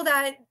people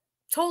that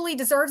totally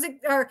deserves it,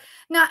 or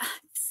not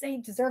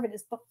saying deserve it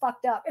is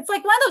fucked up. It's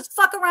like one of those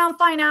fuck around,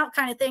 find out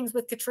kind of things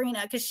with Katrina,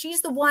 because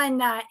she's the one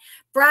that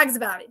brags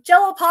about it.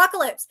 Jello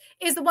Apocalypse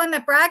is the one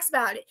that brags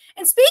about it.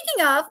 And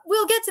speaking of,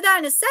 we'll get to that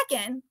in a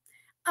second.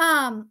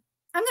 I'm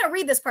going to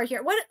read this part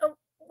here.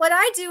 What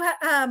I do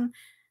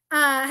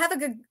have a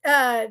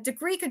good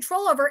degree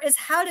control over is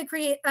how to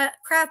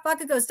craft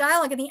Bakugo's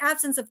dialogue in the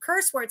absence of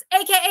curse words,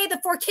 aka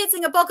the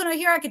 4KIDSING of Boku no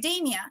Hero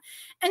Academia.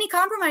 Any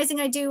compromising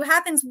I do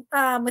happens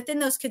within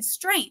those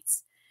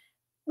constraints.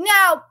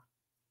 Now,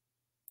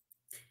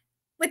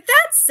 with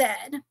that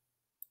said,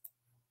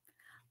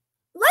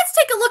 let's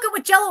take a look at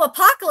what Jello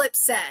Apocalypse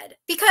said,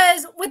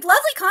 because with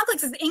Lovely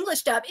Complex's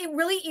English dub, it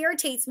really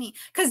irritates me,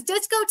 because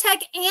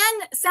Discotheque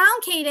and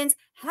Sound Cadence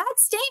had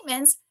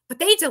statements, but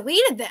they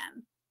deleted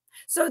them.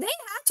 So they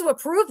had to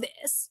approve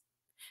this.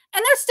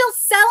 And they're still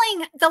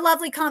selling the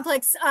Lovely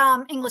Complex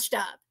English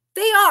dub.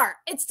 They are.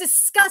 It's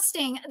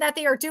disgusting that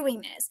they are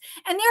doing this.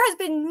 And there has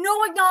been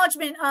no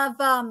acknowledgement of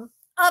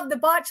the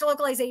botched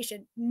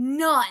localization.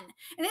 None.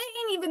 And it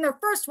ain't even their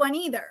first one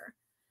either.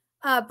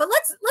 But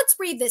let's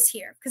read this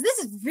here, because this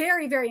is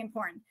very, very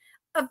important.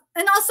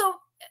 And also,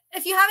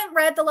 if you haven't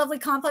read the Lovely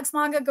Complex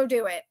manga, go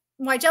do it.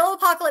 Why Jello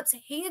Apocalypse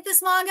hated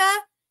this manga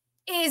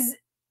is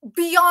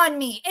beyond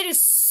me. It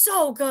is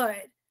so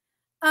good.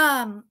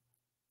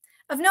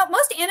 Of note,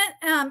 most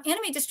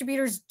anime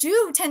distributors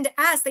do tend to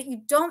ask that you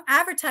don't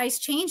advertise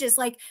changes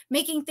like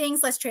making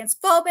things less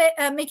transphobic.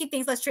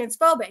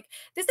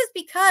 This is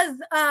because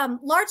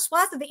large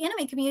swaths of the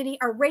anime community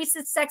are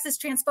racist,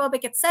 sexist,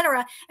 transphobic,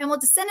 etc., and will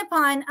descend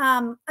upon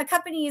a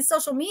company's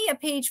social media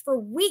page for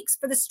weeks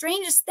for the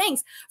strangest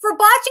things. For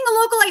botching a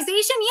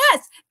localization,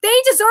 yes,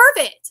 they deserve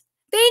it.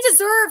 They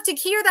deserve to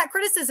hear that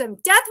criticism.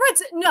 Death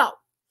threats, no.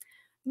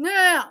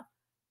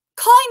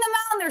 Calling them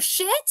out on their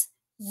shit,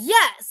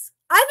 yes.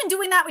 I've been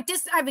doing that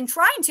with I've been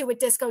trying to with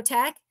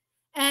Discotheque,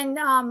 and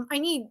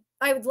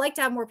I would like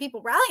to have more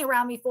people rally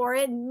around me for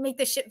it and make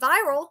this shit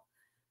viral.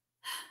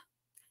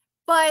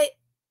 But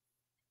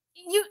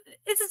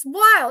it's just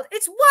wild.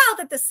 It's wild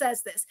that this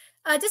says this.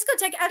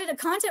 Discotheque added a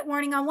content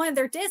warning on one of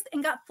their discs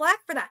and got flack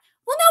for that.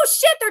 Well, no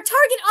shit. Their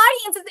target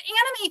audience is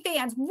anime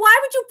fans. Why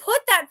would you put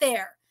that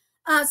there?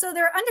 So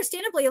they're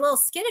understandably a little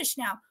skittish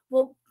now.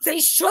 Well, they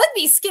should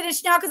be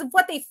skittish now because of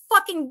what they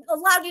fucking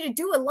allowed you to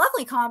do with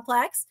Lovely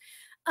Complex.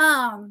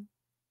 And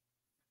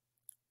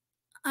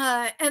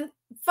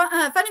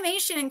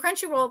Funimation and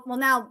Crunchyroll, well,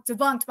 now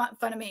debunked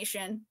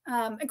Funimation.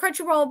 And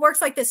Crunchyroll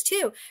works like this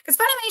too, because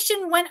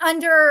Funimation went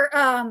under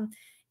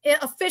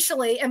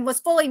officially and was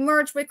fully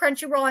merged with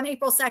Crunchyroll on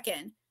April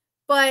 2nd.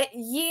 But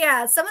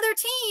yeah, some of their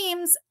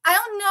teams, I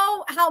don't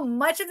know how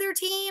much of their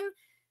team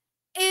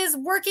is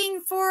working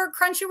for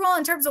Crunchyroll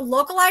in terms of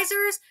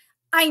localizers.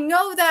 I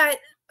know that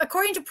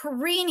according to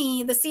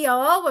Perini, the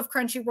COO of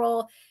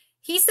Crunchyroll,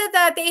 he said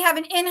that they have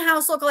an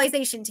in-house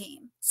localization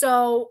team.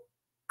 So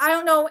I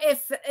don't know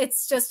if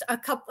it's just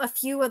a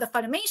few of the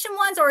Funimation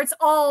ones, or it's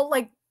all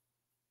like,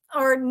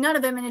 or none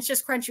of them, and it's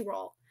just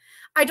Crunchyroll.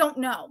 I don't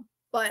know,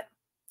 but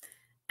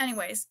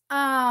anyways,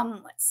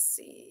 let's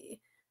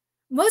see.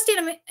 Most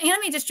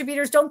anime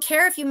distributors don't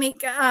care if you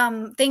make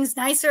things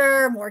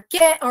nicer, more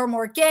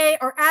gay,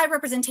 or add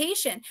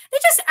representation. They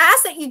just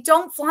ask that you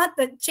don't flaunt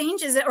the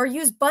changes or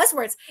use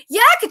buzzwords. Yeah,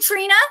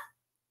 Katrina.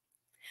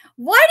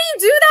 Why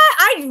do you do that?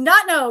 I do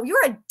not know.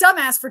 You're a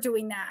dumbass for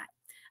doing that.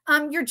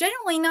 You're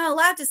generally not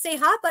allowed to say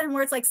hot button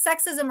words like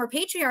sexism or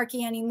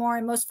patriarchy anymore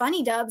in most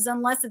funny dubs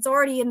unless it's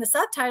already in the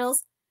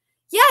subtitles.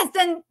 Yes,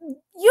 then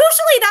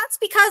usually that's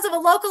because of a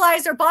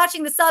localizer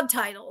botching the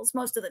subtitles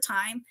most of the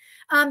time,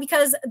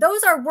 because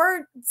those are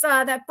words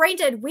that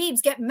brain-dead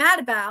weebs get mad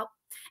about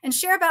and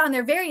share about on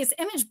their various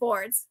image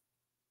boards.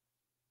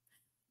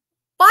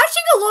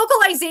 Botching a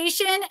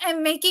localization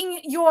and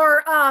making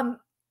your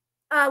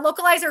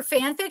localizer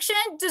fan fiction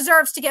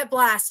deserves to get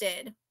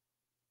blasted.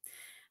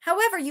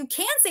 However, you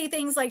can say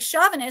things like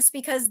chauvinist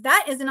because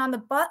that isn't on the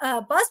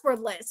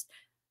buzzword list.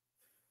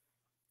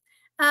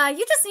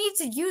 You just need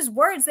to use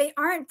words they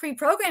aren't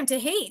pre-programmed to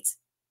hate.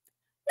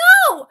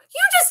 No,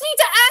 you just need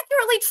to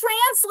accurately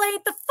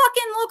translate the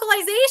fucking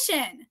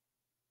localization.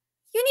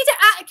 You need to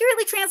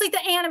accurately translate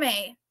the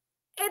anime.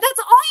 That's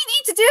all you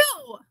need to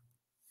do.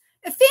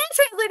 If fan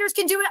translators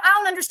can do it, I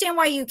don't understand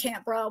why you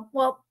can't, bro.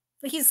 Well,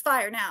 he's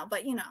fired now,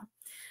 but you know.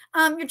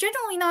 You're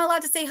generally not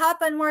allowed to say hot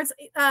button words.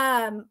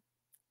 I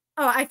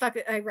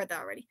read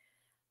that already.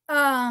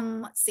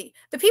 Let's see.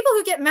 The people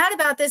who get mad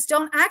about this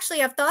don't actually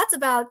have thoughts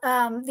about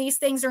these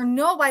things or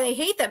know why they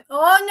hate them.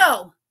 Oh,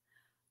 no.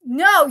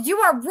 No, you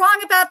are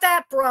wrong about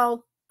that,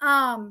 bro.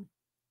 I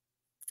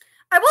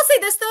will say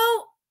this,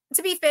 though,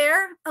 to be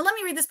fair. Let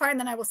me read this part and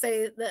then I will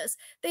say this.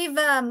 They've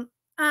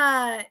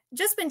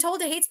just been told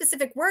to hate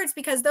specific words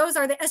because those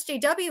are the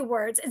SJW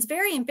words. It's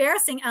very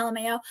embarrassing, LMAO. I'm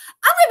going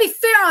to be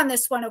fair on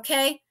this one,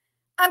 okay?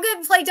 I'm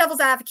going to play devil's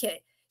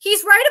advocate.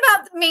 He's right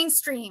about the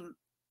mainstream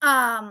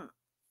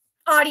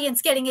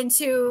audience getting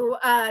into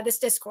this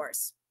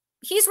discourse.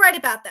 He's right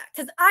about that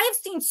because I have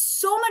seen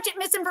so much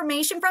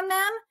misinformation from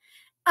them,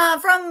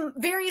 from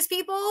various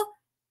people.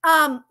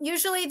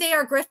 Usually they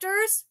are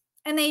grifters,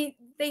 and they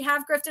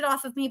have grifted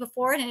off of me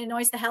before, and it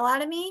annoys the hell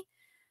out of me.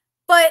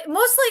 But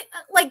mostly,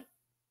 like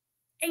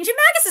Ancient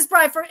Magus'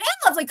 Bride and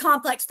Lovely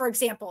Complex, for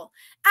example.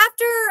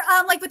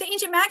 After, like with the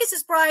Ancient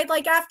Magus' Bride,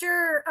 like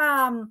after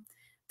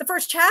the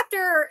first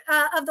chapter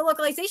of the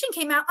localization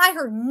came out, I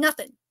heard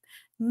nothing.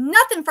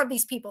 Nothing from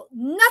these people.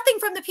 Nothing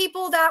from the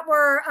people that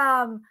were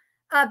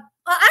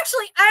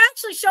actually, I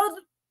actually showed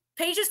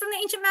pages from the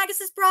Ancient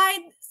Magus'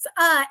 Bride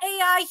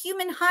AI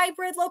human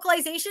hybrid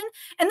localization,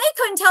 and they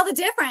couldn't tell the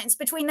difference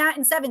between that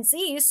and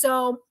 7Cs.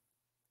 So,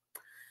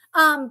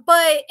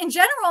 but in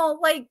general,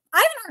 like I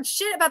haven't heard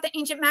shit about the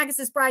Ancient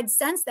Magus' Bride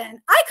since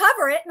then. I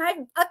cover it and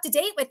I'm up to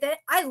date with it.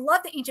 I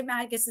love the Ancient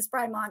Magus'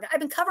 Bride manga. I've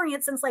been covering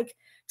it since like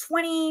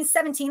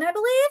 2017, I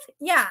believe.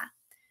 Yeah.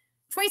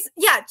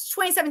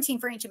 2017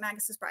 for Ancient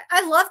Magus' Bride.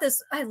 I love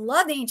this. I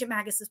love the Ancient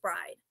Magus'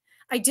 Bride.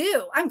 I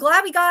do. I'm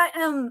glad we got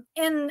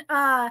in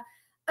a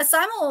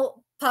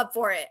simul pub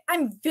for it.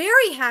 I'm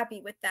very happy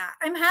with that.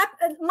 I'm happy,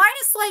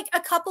 minus like a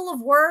couple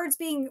of words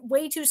being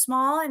way too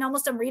small and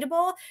almost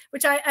unreadable,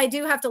 which I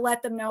do have to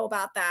let them know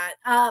about that.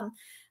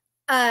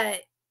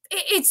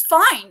 It's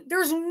fine.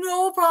 There's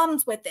no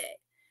problems with it.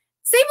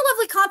 Same with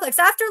Lovely Complex.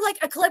 After like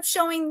a clip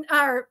showing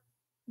our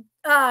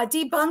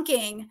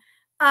debunking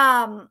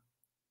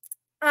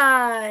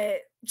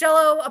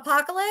Jello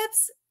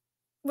Apocalypse,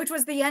 which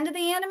was the end of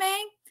the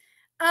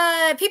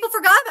anime, people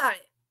forgot about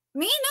it.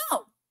 Me,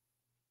 no.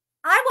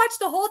 I watched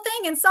the whole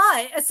thing and saw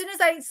it. As soon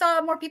as I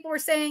saw more people were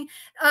saying,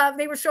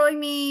 they were showing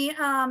me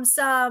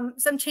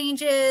some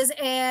changes,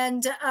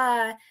 and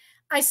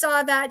I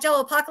saw that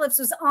Jello Apocalypse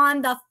was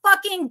on the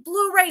fucking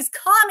Blu-rays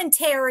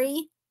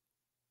commentary.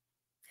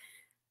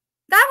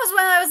 That was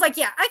when I was like,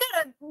 yeah, I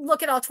gotta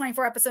look at all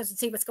 24 episodes and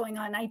see what's going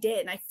on. And I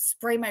did, and I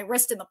sprayed my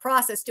wrist in the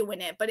process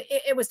doing it, but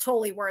it was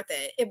totally worth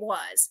it. It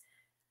was.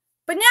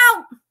 But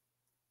now,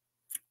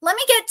 let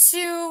me get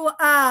to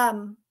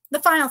the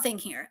final thing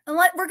here. And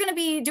we're going to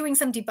be doing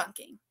some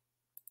debunking.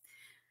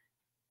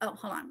 Oh,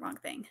 hold on, wrong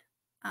thing.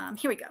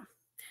 Here we go.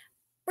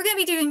 We're going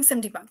to be doing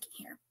some debunking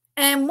here.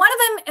 And one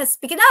of them,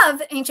 speaking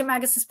of Ancient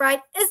Magus'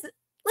 Bride, is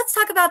let's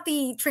talk about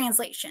the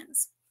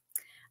translations.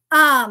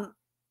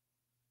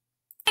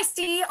 I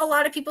see a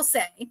lot of people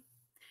say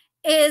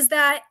is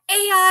that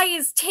AI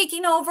is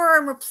taking over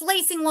and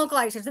replacing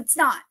localizers. It's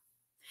not.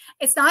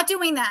 It's not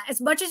doing that.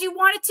 As much as you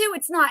want it to,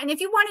 it's not. And if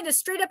you wanted a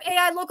straight up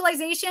AI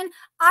localization,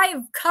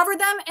 I've covered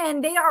them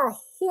and they are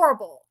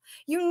horrible.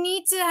 You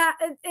need to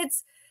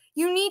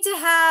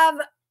have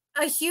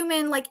a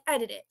human like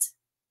edit it.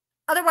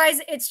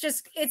 Otherwise,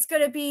 it's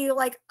going to be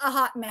like a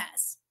hot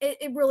mess.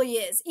 It really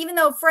is. Even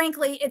though,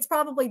 frankly, it's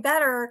probably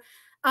better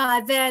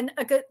than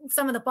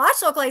some of the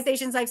botched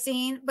localizations I've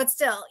seen, but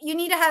still, you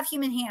need to have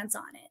human hands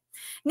on it.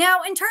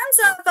 Now, in terms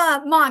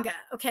of manga,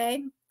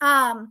 okay,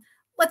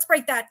 let's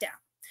break that down.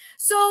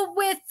 So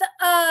with,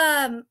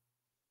 I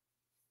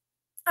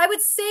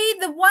would say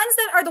the ones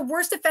that are the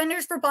worst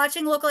offenders for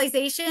botching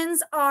localizations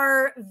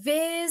are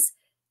Viz,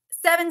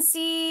 7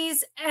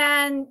 Seas,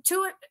 and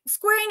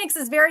Square Enix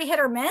is very hit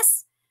or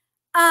miss.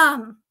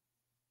 But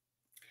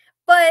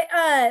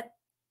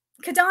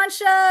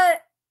Kodansha,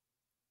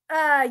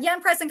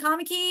 Yen Press, and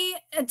Kamiki,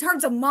 in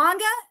terms of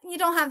manga, you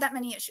don't have that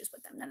many issues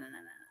with them. No.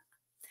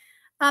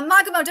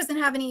 Magamo doesn't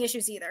have any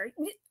issues either.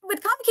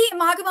 With Kamiki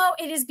and Magamo,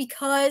 it is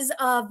because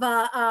of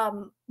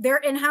their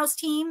in-house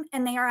team,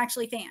 and they are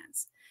actually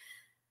fans.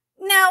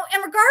 Now, in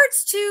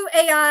regards to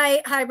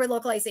AI hybrid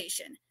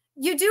localization,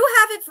 you do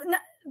have it.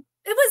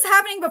 It was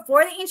happening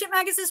before the Ancient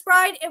Magus'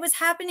 Bride. It was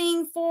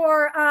happening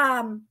for,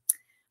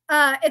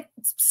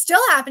 it's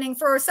still happening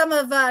for some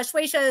of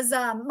Shueisha's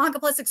Manga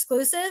Plus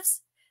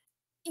exclusives.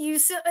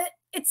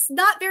 It's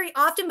not very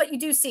often, but you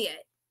do see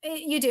it.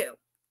 You do.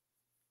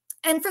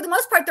 And for the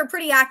most part, they're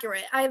pretty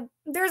accurate.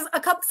 There's a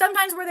couple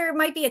sometimes where there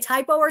might be a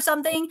typo or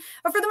something,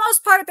 but for the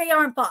most part, they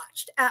aren't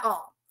botched at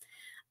all.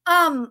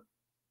 Now,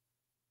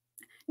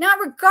 in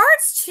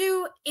regards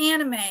to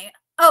anime,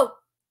 oh,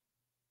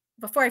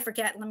 before I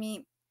forget, let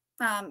me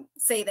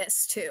say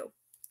this too.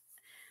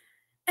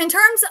 In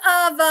terms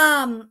of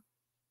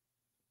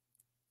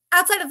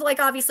outside of like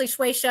obviously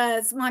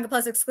Shueisha's Manga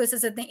Plus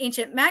exclusives and the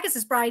Ancient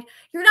Magus' Bride,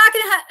 you're not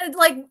gonna have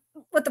like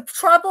with the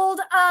troubled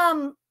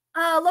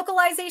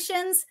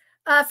localizations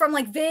from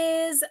like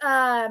Viz,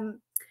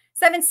 7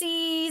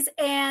 Seas,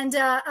 and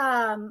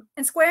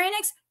Square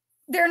Enix.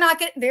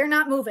 They're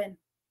not moving.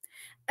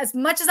 As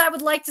much as I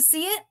would like to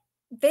see it,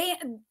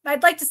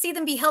 I'd like to see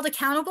them be held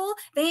accountable.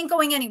 They ain't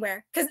going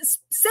anywhere because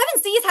 7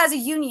 Seas has a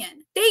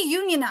union. They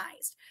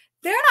unionized.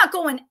 They're not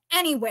going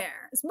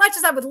anywhere. As much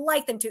as I would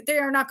like them to, they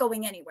are not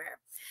going anywhere.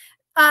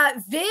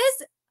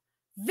 Viz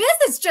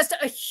is just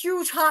a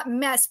huge hot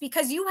mess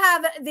because you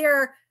have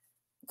their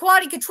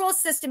quality control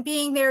system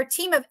being their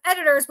team of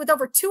editors with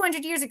over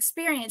 200 years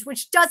experience,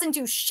 which doesn't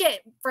do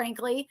shit,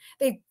 frankly.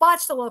 They've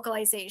botched the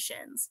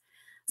localizations.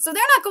 So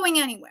they're not going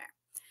anywhere.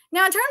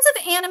 Now, in terms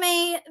of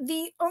anime,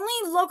 the only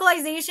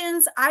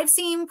localizations I've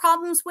seen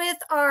problems with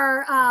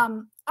are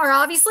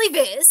obviously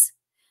Viz.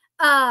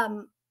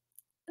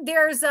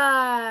 There's,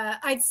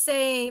 I'd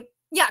say,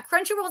 yeah,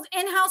 Crunchyroll's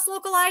in-house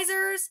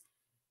localizers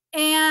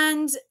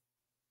and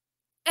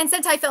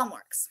Sentai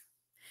Filmworks.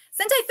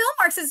 Sentai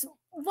Filmworks is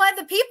one of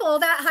the people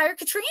that hired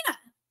Katrina.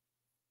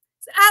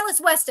 Atlas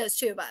West does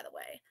too, by the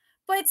way.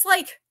 But it's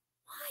like,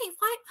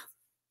 why?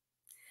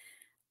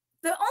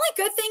 The only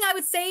good thing I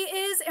would say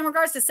is in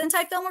regards to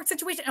Sentai Filmworks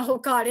situation, oh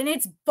God, and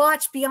it's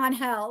botched beyond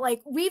hell.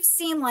 Like we've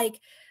seen like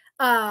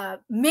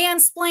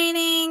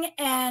mansplaining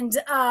and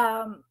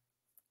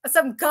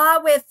some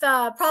god with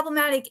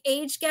problematic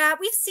age gap.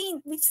 We've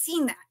seen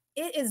that.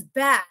 It is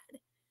bad.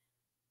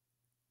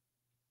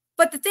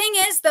 But the thing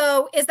is,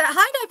 though, is that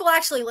High Dive will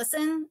actually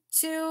listen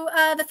to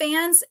the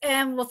fans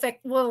and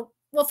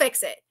we'll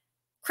fix it.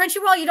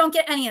 Crunchyroll, you don't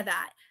get any of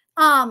that.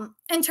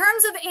 In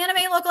terms of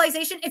anime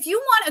localization, if you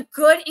want a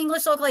good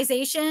English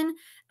localization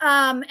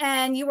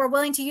and you are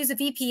willing to use a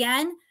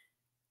VPN,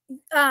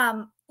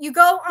 you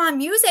go on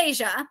Muse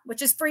Asia,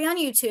 which is free on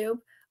YouTube,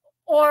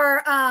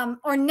 or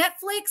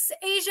Netflix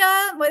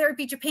Asia, whether it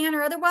be Japan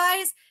or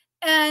otherwise,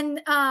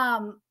 and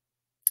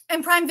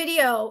Prime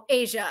Video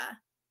Asia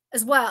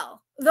as well.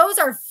 Those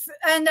are,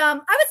 and I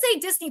would say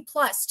Disney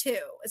Plus too,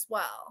 as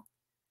well.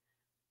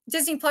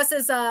 Disney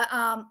Plus's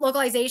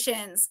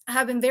localizations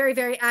have been very,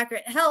 very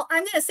accurate. Hell,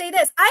 I'm going to say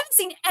this. I haven't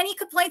seen any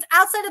complaints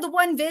outside of the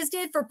one Viz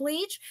did for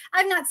Bleach.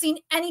 I've not seen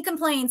any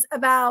complaints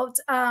about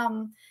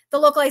the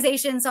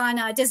localizations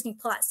on Disney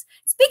Plus.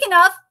 Speaking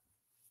of,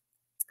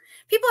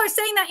 people are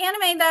saying that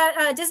anime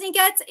that Disney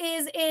gets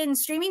is in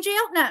streaming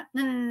jail.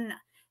 No.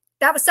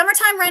 That was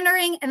summertime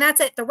rendering, and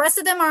that's it. The rest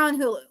of them are on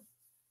Hulu.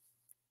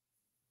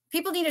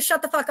 People need to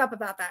shut the fuck up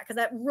about that, because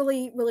that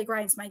really, really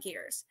grinds my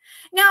gears.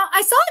 Now,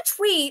 I saw a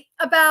tweet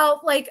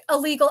about like a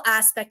legal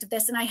aspect of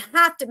this, and I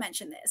have to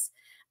mention this.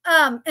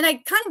 And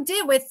I kind of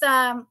did with,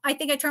 I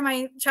think I turned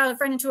my childhood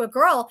friend into a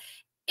girl,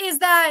 is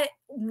that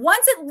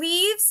once it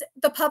leaves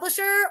the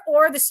publisher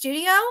or the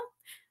studio,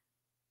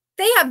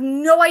 they have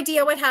no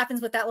idea what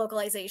happens with that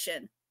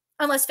localization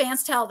unless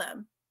fans tell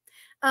them.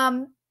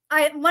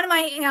 One of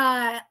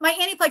my my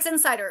Aniplex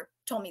insider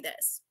told me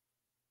this,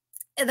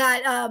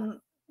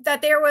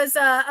 that there was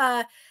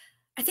I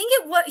think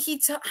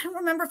I don't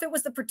remember if it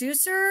was the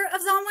producer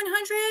of Zom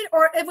 100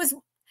 or it was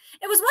one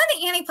of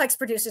the Aniplex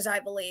producers, I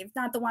believe,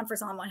 not the one for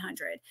Zom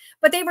 100.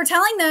 But they were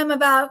telling them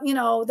about, you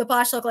know, the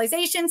Bosch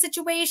localization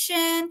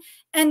situation,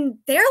 and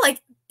they're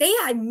like, they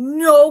had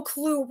no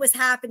clue what was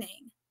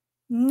happening.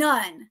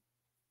 None.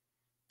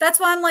 That's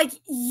why I'm like,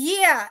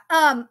 yeah,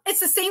 it's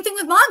the same thing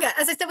with manga.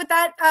 As I said with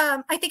that,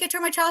 I think I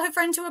turned my childhood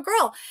friend into a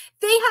girl.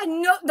 They had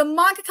the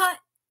mangaka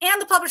and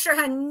the publisher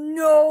had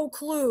no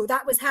clue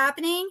that was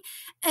happening.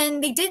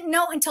 And they didn't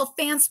know until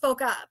fans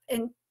spoke up.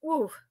 And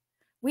ooh,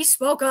 we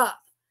spoke up.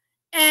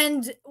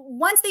 And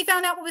once they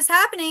found out what was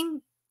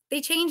happening,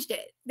 they changed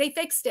it. They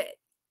fixed it.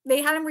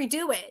 They had them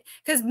redo it.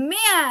 Because,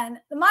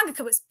 man, the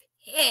mangaka was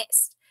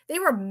pissed. They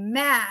were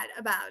mad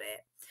about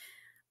it.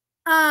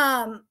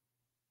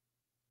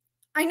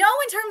 I know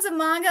in terms of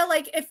manga,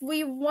 like if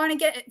we want to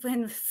get,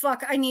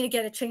 I need to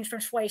get a change from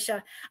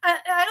Shueisha.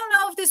 I don't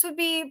know if this would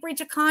be breach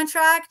of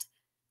contract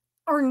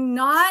or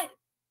not.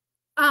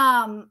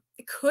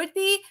 It could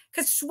be,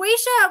 because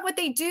Shueisha, what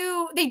they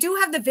do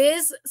have the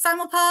Viz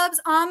simulpubs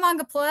on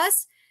Manga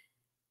Plus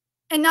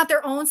and not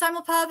their own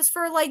simulpubs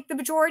for like the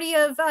majority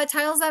of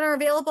titles that are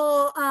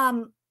available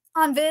on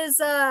Viz's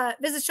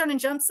Shonen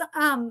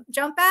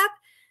Jump app.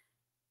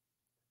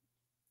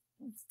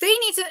 They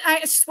need to,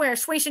 I swear,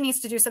 Shueisha needs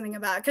to do something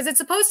about it, because it's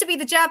supposed to be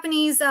the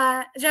Japanese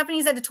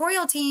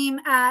editorial team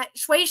at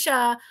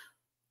Shueisha,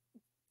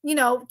 you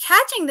know,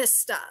 catching this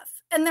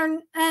stuff. And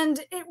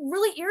it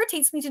really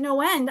irritates me to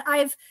no end.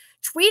 I've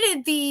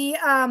tweeted the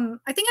I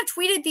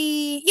tweeted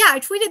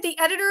the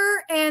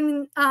editor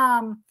and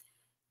I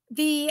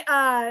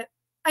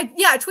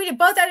tweeted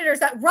both editors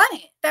that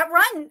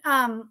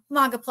run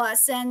Manga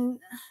Plus, and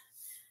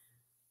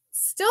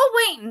still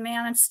waiting,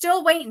 man. I'm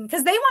still waiting,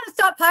 because they want to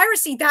stop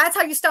piracy. That's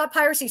how you stop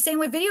piracy. Same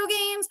with video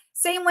games,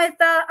 same with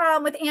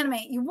anime.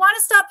 You want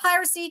to stop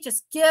piracy,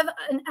 just give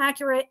an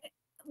accurate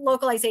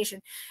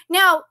localization.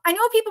 Now, I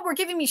know people were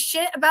giving me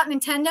shit about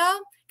Nintendo,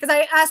 because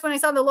I asked when I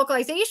saw the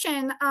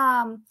localization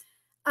or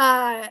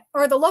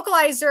the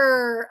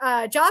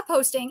localizer job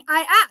posting,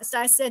 I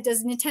said,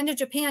 does Nintendo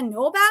Japan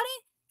know about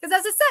it? Because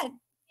as I said,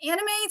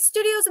 anime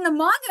studios and the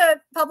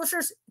manga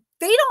publishers,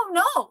 they don't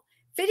know.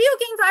 Video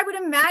games, I would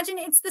imagine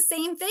it's the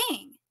same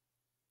thing.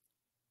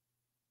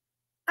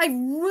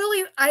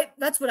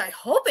 That's what I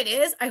hope it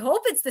is. I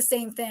hope it's the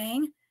same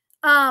thing.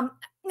 Nintendo,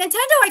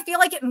 I feel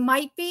like it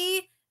might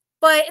be,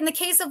 but in the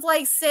case of,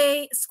 like,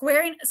 say,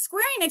 Square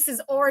Enix has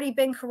already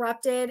been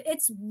corrupted.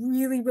 It's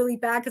really, really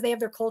bad, because they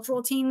have their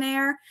cultural team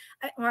there.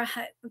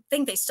 I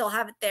think they still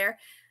have it there.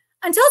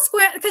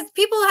 Because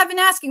people have been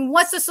asking,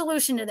 what's the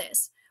solution to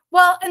this?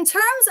 Well, in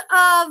terms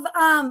of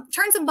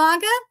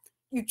manga,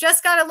 you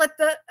just got to let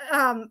the,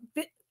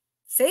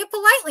 say it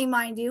politely,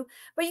 mind you,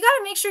 but you got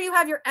to make sure you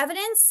have your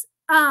evidence.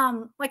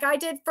 Like I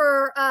did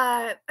for,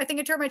 I think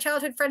I turned my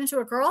childhood friend into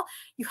a girl.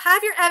 You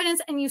have your evidence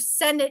and you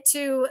send it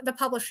to the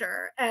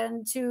publisher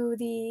and to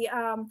the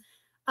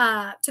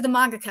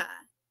mangaka.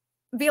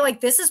 Be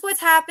like, this is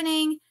what's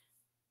happening.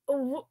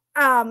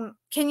 Can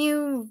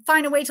you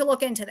find a way to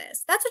look into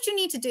this? That's what you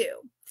need to do.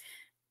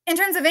 In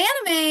terms of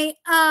anime,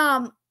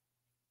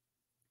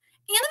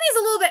 anime is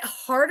a little bit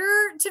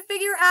harder to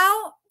figure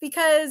out,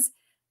 because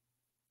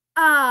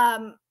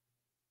I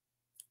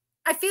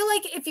feel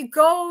like if you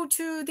go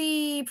to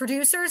the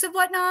producers and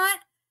whatnot,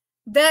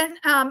 then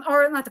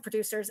or not the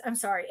producers, I'm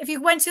sorry, if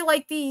you went to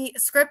like the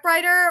script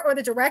writer or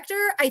the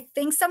director, I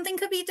think something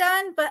could be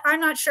done, but I'm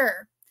not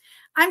sure.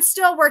 I'm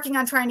still working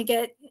on trying to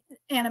get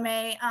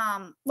anime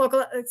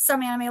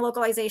some anime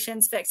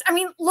localizations fixed. I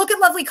mean, look at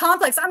Lovely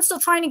Complex. I'm still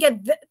trying to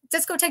get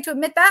Discotheque to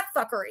admit that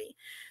fuckery.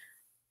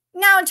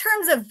 Now, in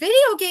terms of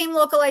video game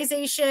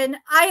localization,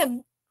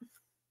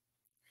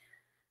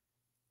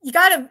 you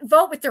got to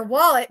vote with your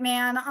wallet,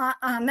 man,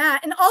 on that.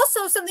 And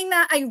also something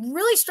that I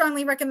really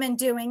strongly recommend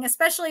doing,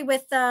 especially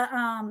with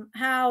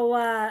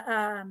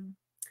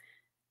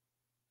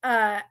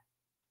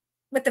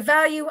with the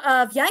value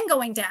of yen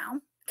going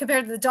down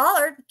compared to the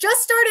dollar,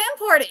 just start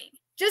importing.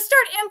 Just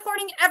start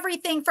importing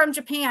everything from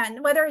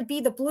Japan, whether it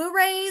be the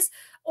Blu-rays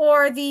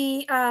or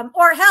the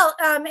or hell,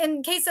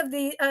 in case of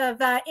the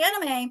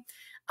anime,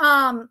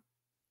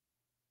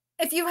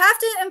 if you have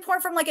to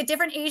import from like a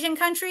different Asian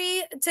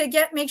country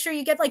to make sure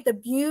you get like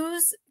the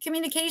Muse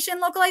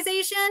communication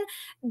localization,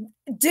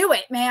 do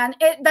it, man.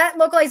 That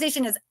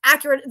localization is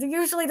accurate.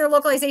 Usually their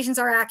localizations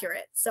are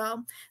accurate.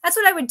 So that's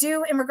what I would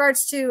do in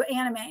regards to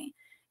anime.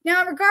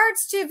 Now, in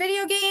regards to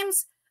video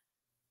games,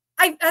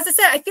 as I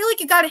said, I feel like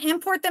you got to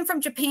import them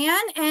from Japan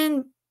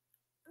and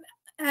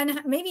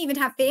maybe even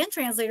have fan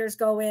translators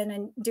go in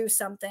and do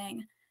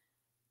something.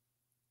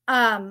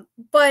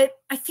 But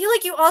I feel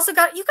like you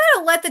got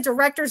to let the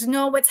directors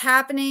know what's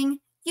happening.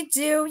 You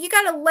do. You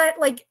got to let,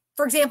 like,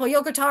 for example,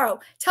 Yoko Taro.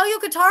 Tell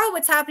Yoko Taro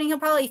what's happening. He'll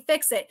probably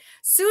fix it.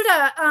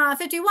 Suda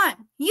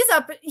 51. He's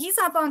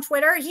up on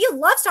Twitter. He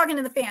loves talking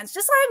to the fans.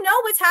 Just let him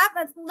know what's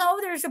happening. No,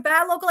 there's a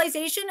bad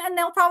localization, and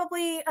they'll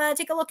probably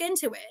take a look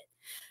into it.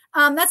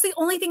 That's the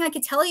only thing I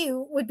could tell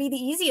you would be the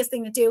easiest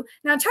thing to do.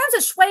 Now, in terms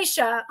of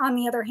Shueisha, on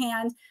the other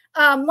hand,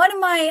 one of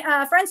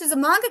my friends who's a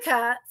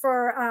mangaka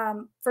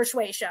for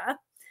Shueisha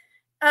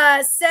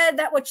said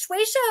that what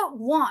Shueisha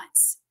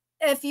wants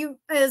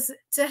is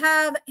to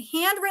have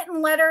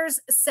handwritten letters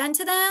sent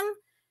to them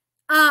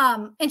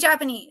in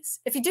Japanese.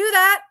 If you do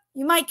that,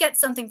 you might get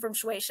something from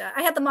Shueisha.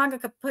 I had the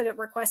mangaka put a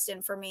request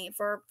in for me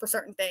for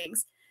certain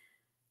things.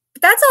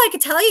 But that's all I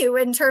could tell you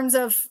in terms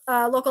of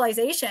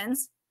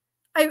localizations.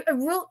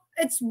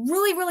 It's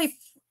really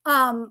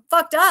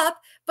fucked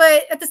up,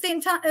 but at the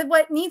same time,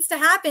 what needs to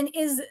happen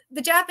is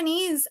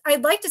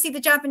I'd like to see the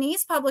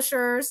Japanese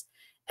publishers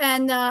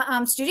and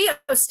studios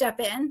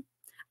step in.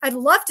 I'd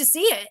love to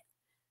see it.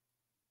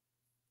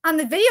 On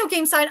the video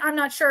game side, I'm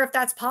not sure if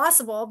that's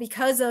possible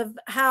because of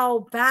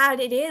how bad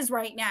it is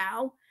right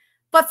now.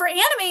 But for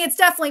anime, it's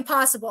definitely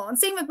possible. And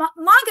same with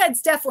manga,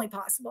 it's definitely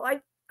possible.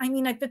 I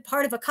mean, I've been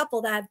part of a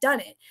couple that have done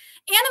it.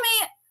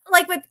 Anime,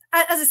 like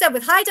as I said,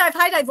 with High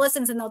Dive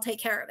listens and they'll take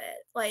care of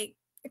it. Like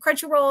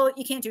Crunchyroll,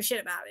 you can't do shit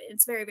about it.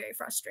 It's very, very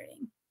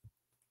frustrating.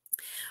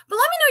 But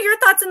let me know your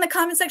thoughts in the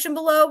comment section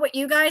below, what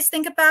you guys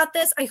think about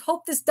this. I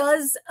hope this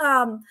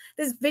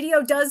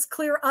video does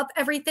clear up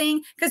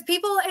everything, because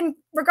people in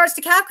regards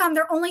to Capcom,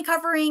 they're only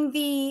covering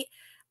the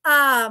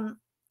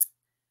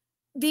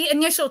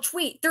initial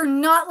tweet. They're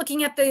not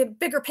looking at the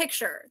bigger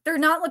picture. They're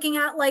not looking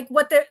at like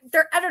what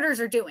their editors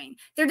are doing.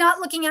 They're not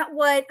looking at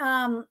what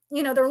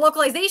their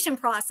localization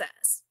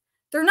process.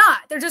 They're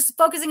not. They're just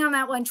focusing on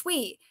that one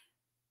tweet.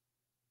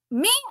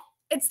 Me,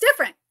 it's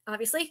different,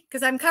 obviously,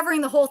 because I'm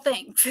covering the whole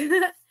thing.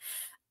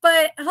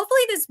 But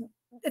hopefully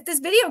if this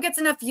video gets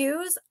enough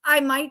views, I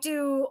might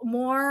do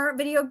more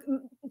video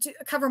to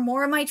cover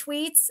more of my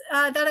tweets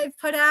that I've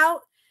put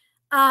out.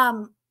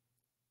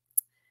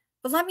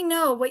 But let me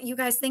know what you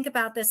guys think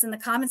about this in the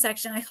comment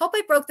section. I hope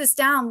I broke this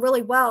down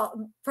really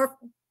well,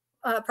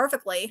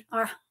 perfectly.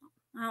 Or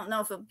I don't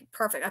know if it would be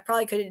perfect. I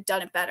probably could have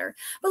done it better.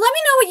 But let me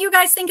know what you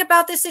guys think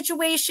about this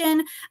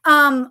situation.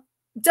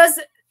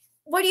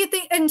 What do you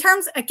think in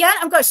terms, again,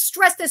 I'm going to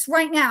stress this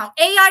right now.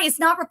 AI is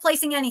not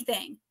replacing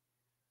anything.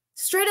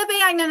 Straight up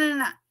AI,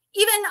 no.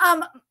 Even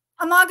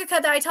a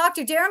mangaka that I talked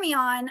to, Jeremy,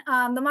 on,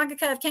 the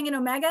mangaka of Kengan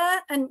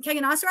Omega and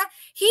Kengan Asura,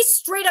 he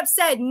straight up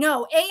said,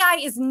 no, AI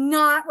is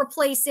not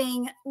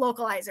replacing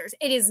localizers.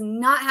 It is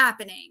not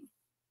happening.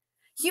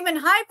 Human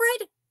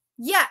hybrid,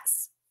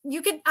 yes.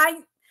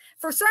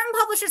 For certain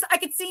publishers, I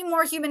could see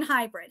more human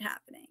hybrid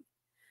happening.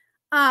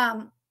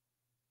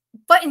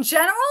 But in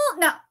general,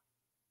 no.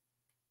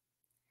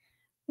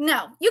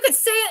 No, you could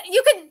say it.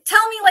 You could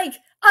tell me like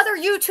other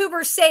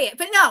YouTubers say it,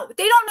 but no,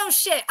 they don't know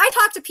shit. I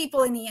talk to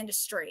people in the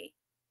industry.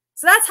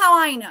 So that's how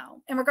I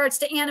know in regards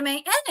to anime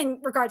and in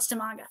regards to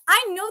manga.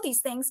 I know these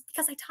things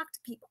because I talk to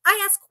people. I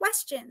ask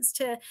questions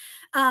to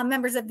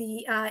members of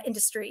the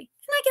industry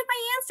and I get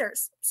my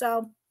answers.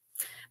 So,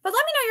 but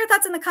let me know your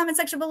thoughts in the comment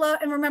section below.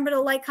 And remember to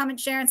like, comment,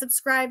 share, and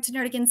subscribe to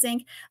Nerdigans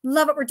Inc.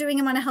 Love what we're doing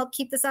and want to help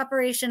keep this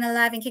operation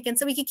alive and kicking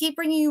so we can keep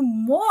bringing you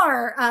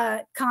more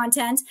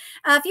content.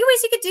 A few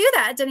ways you could do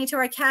that. Donate to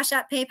our Cash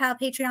App, PayPal,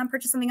 Patreon,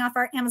 purchase something off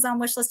our Amazon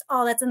wishlist.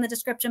 All that's in the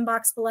description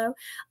box below.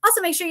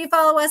 Also, make sure you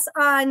follow us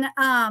on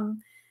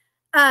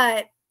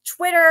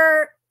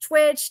Twitter,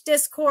 Twitch,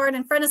 Discord,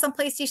 and friend us on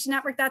PlayStation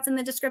Network. That's in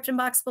the description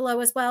box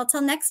below as well.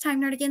 Till next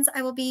time, Nerdigans,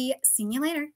 I will be seeing you later.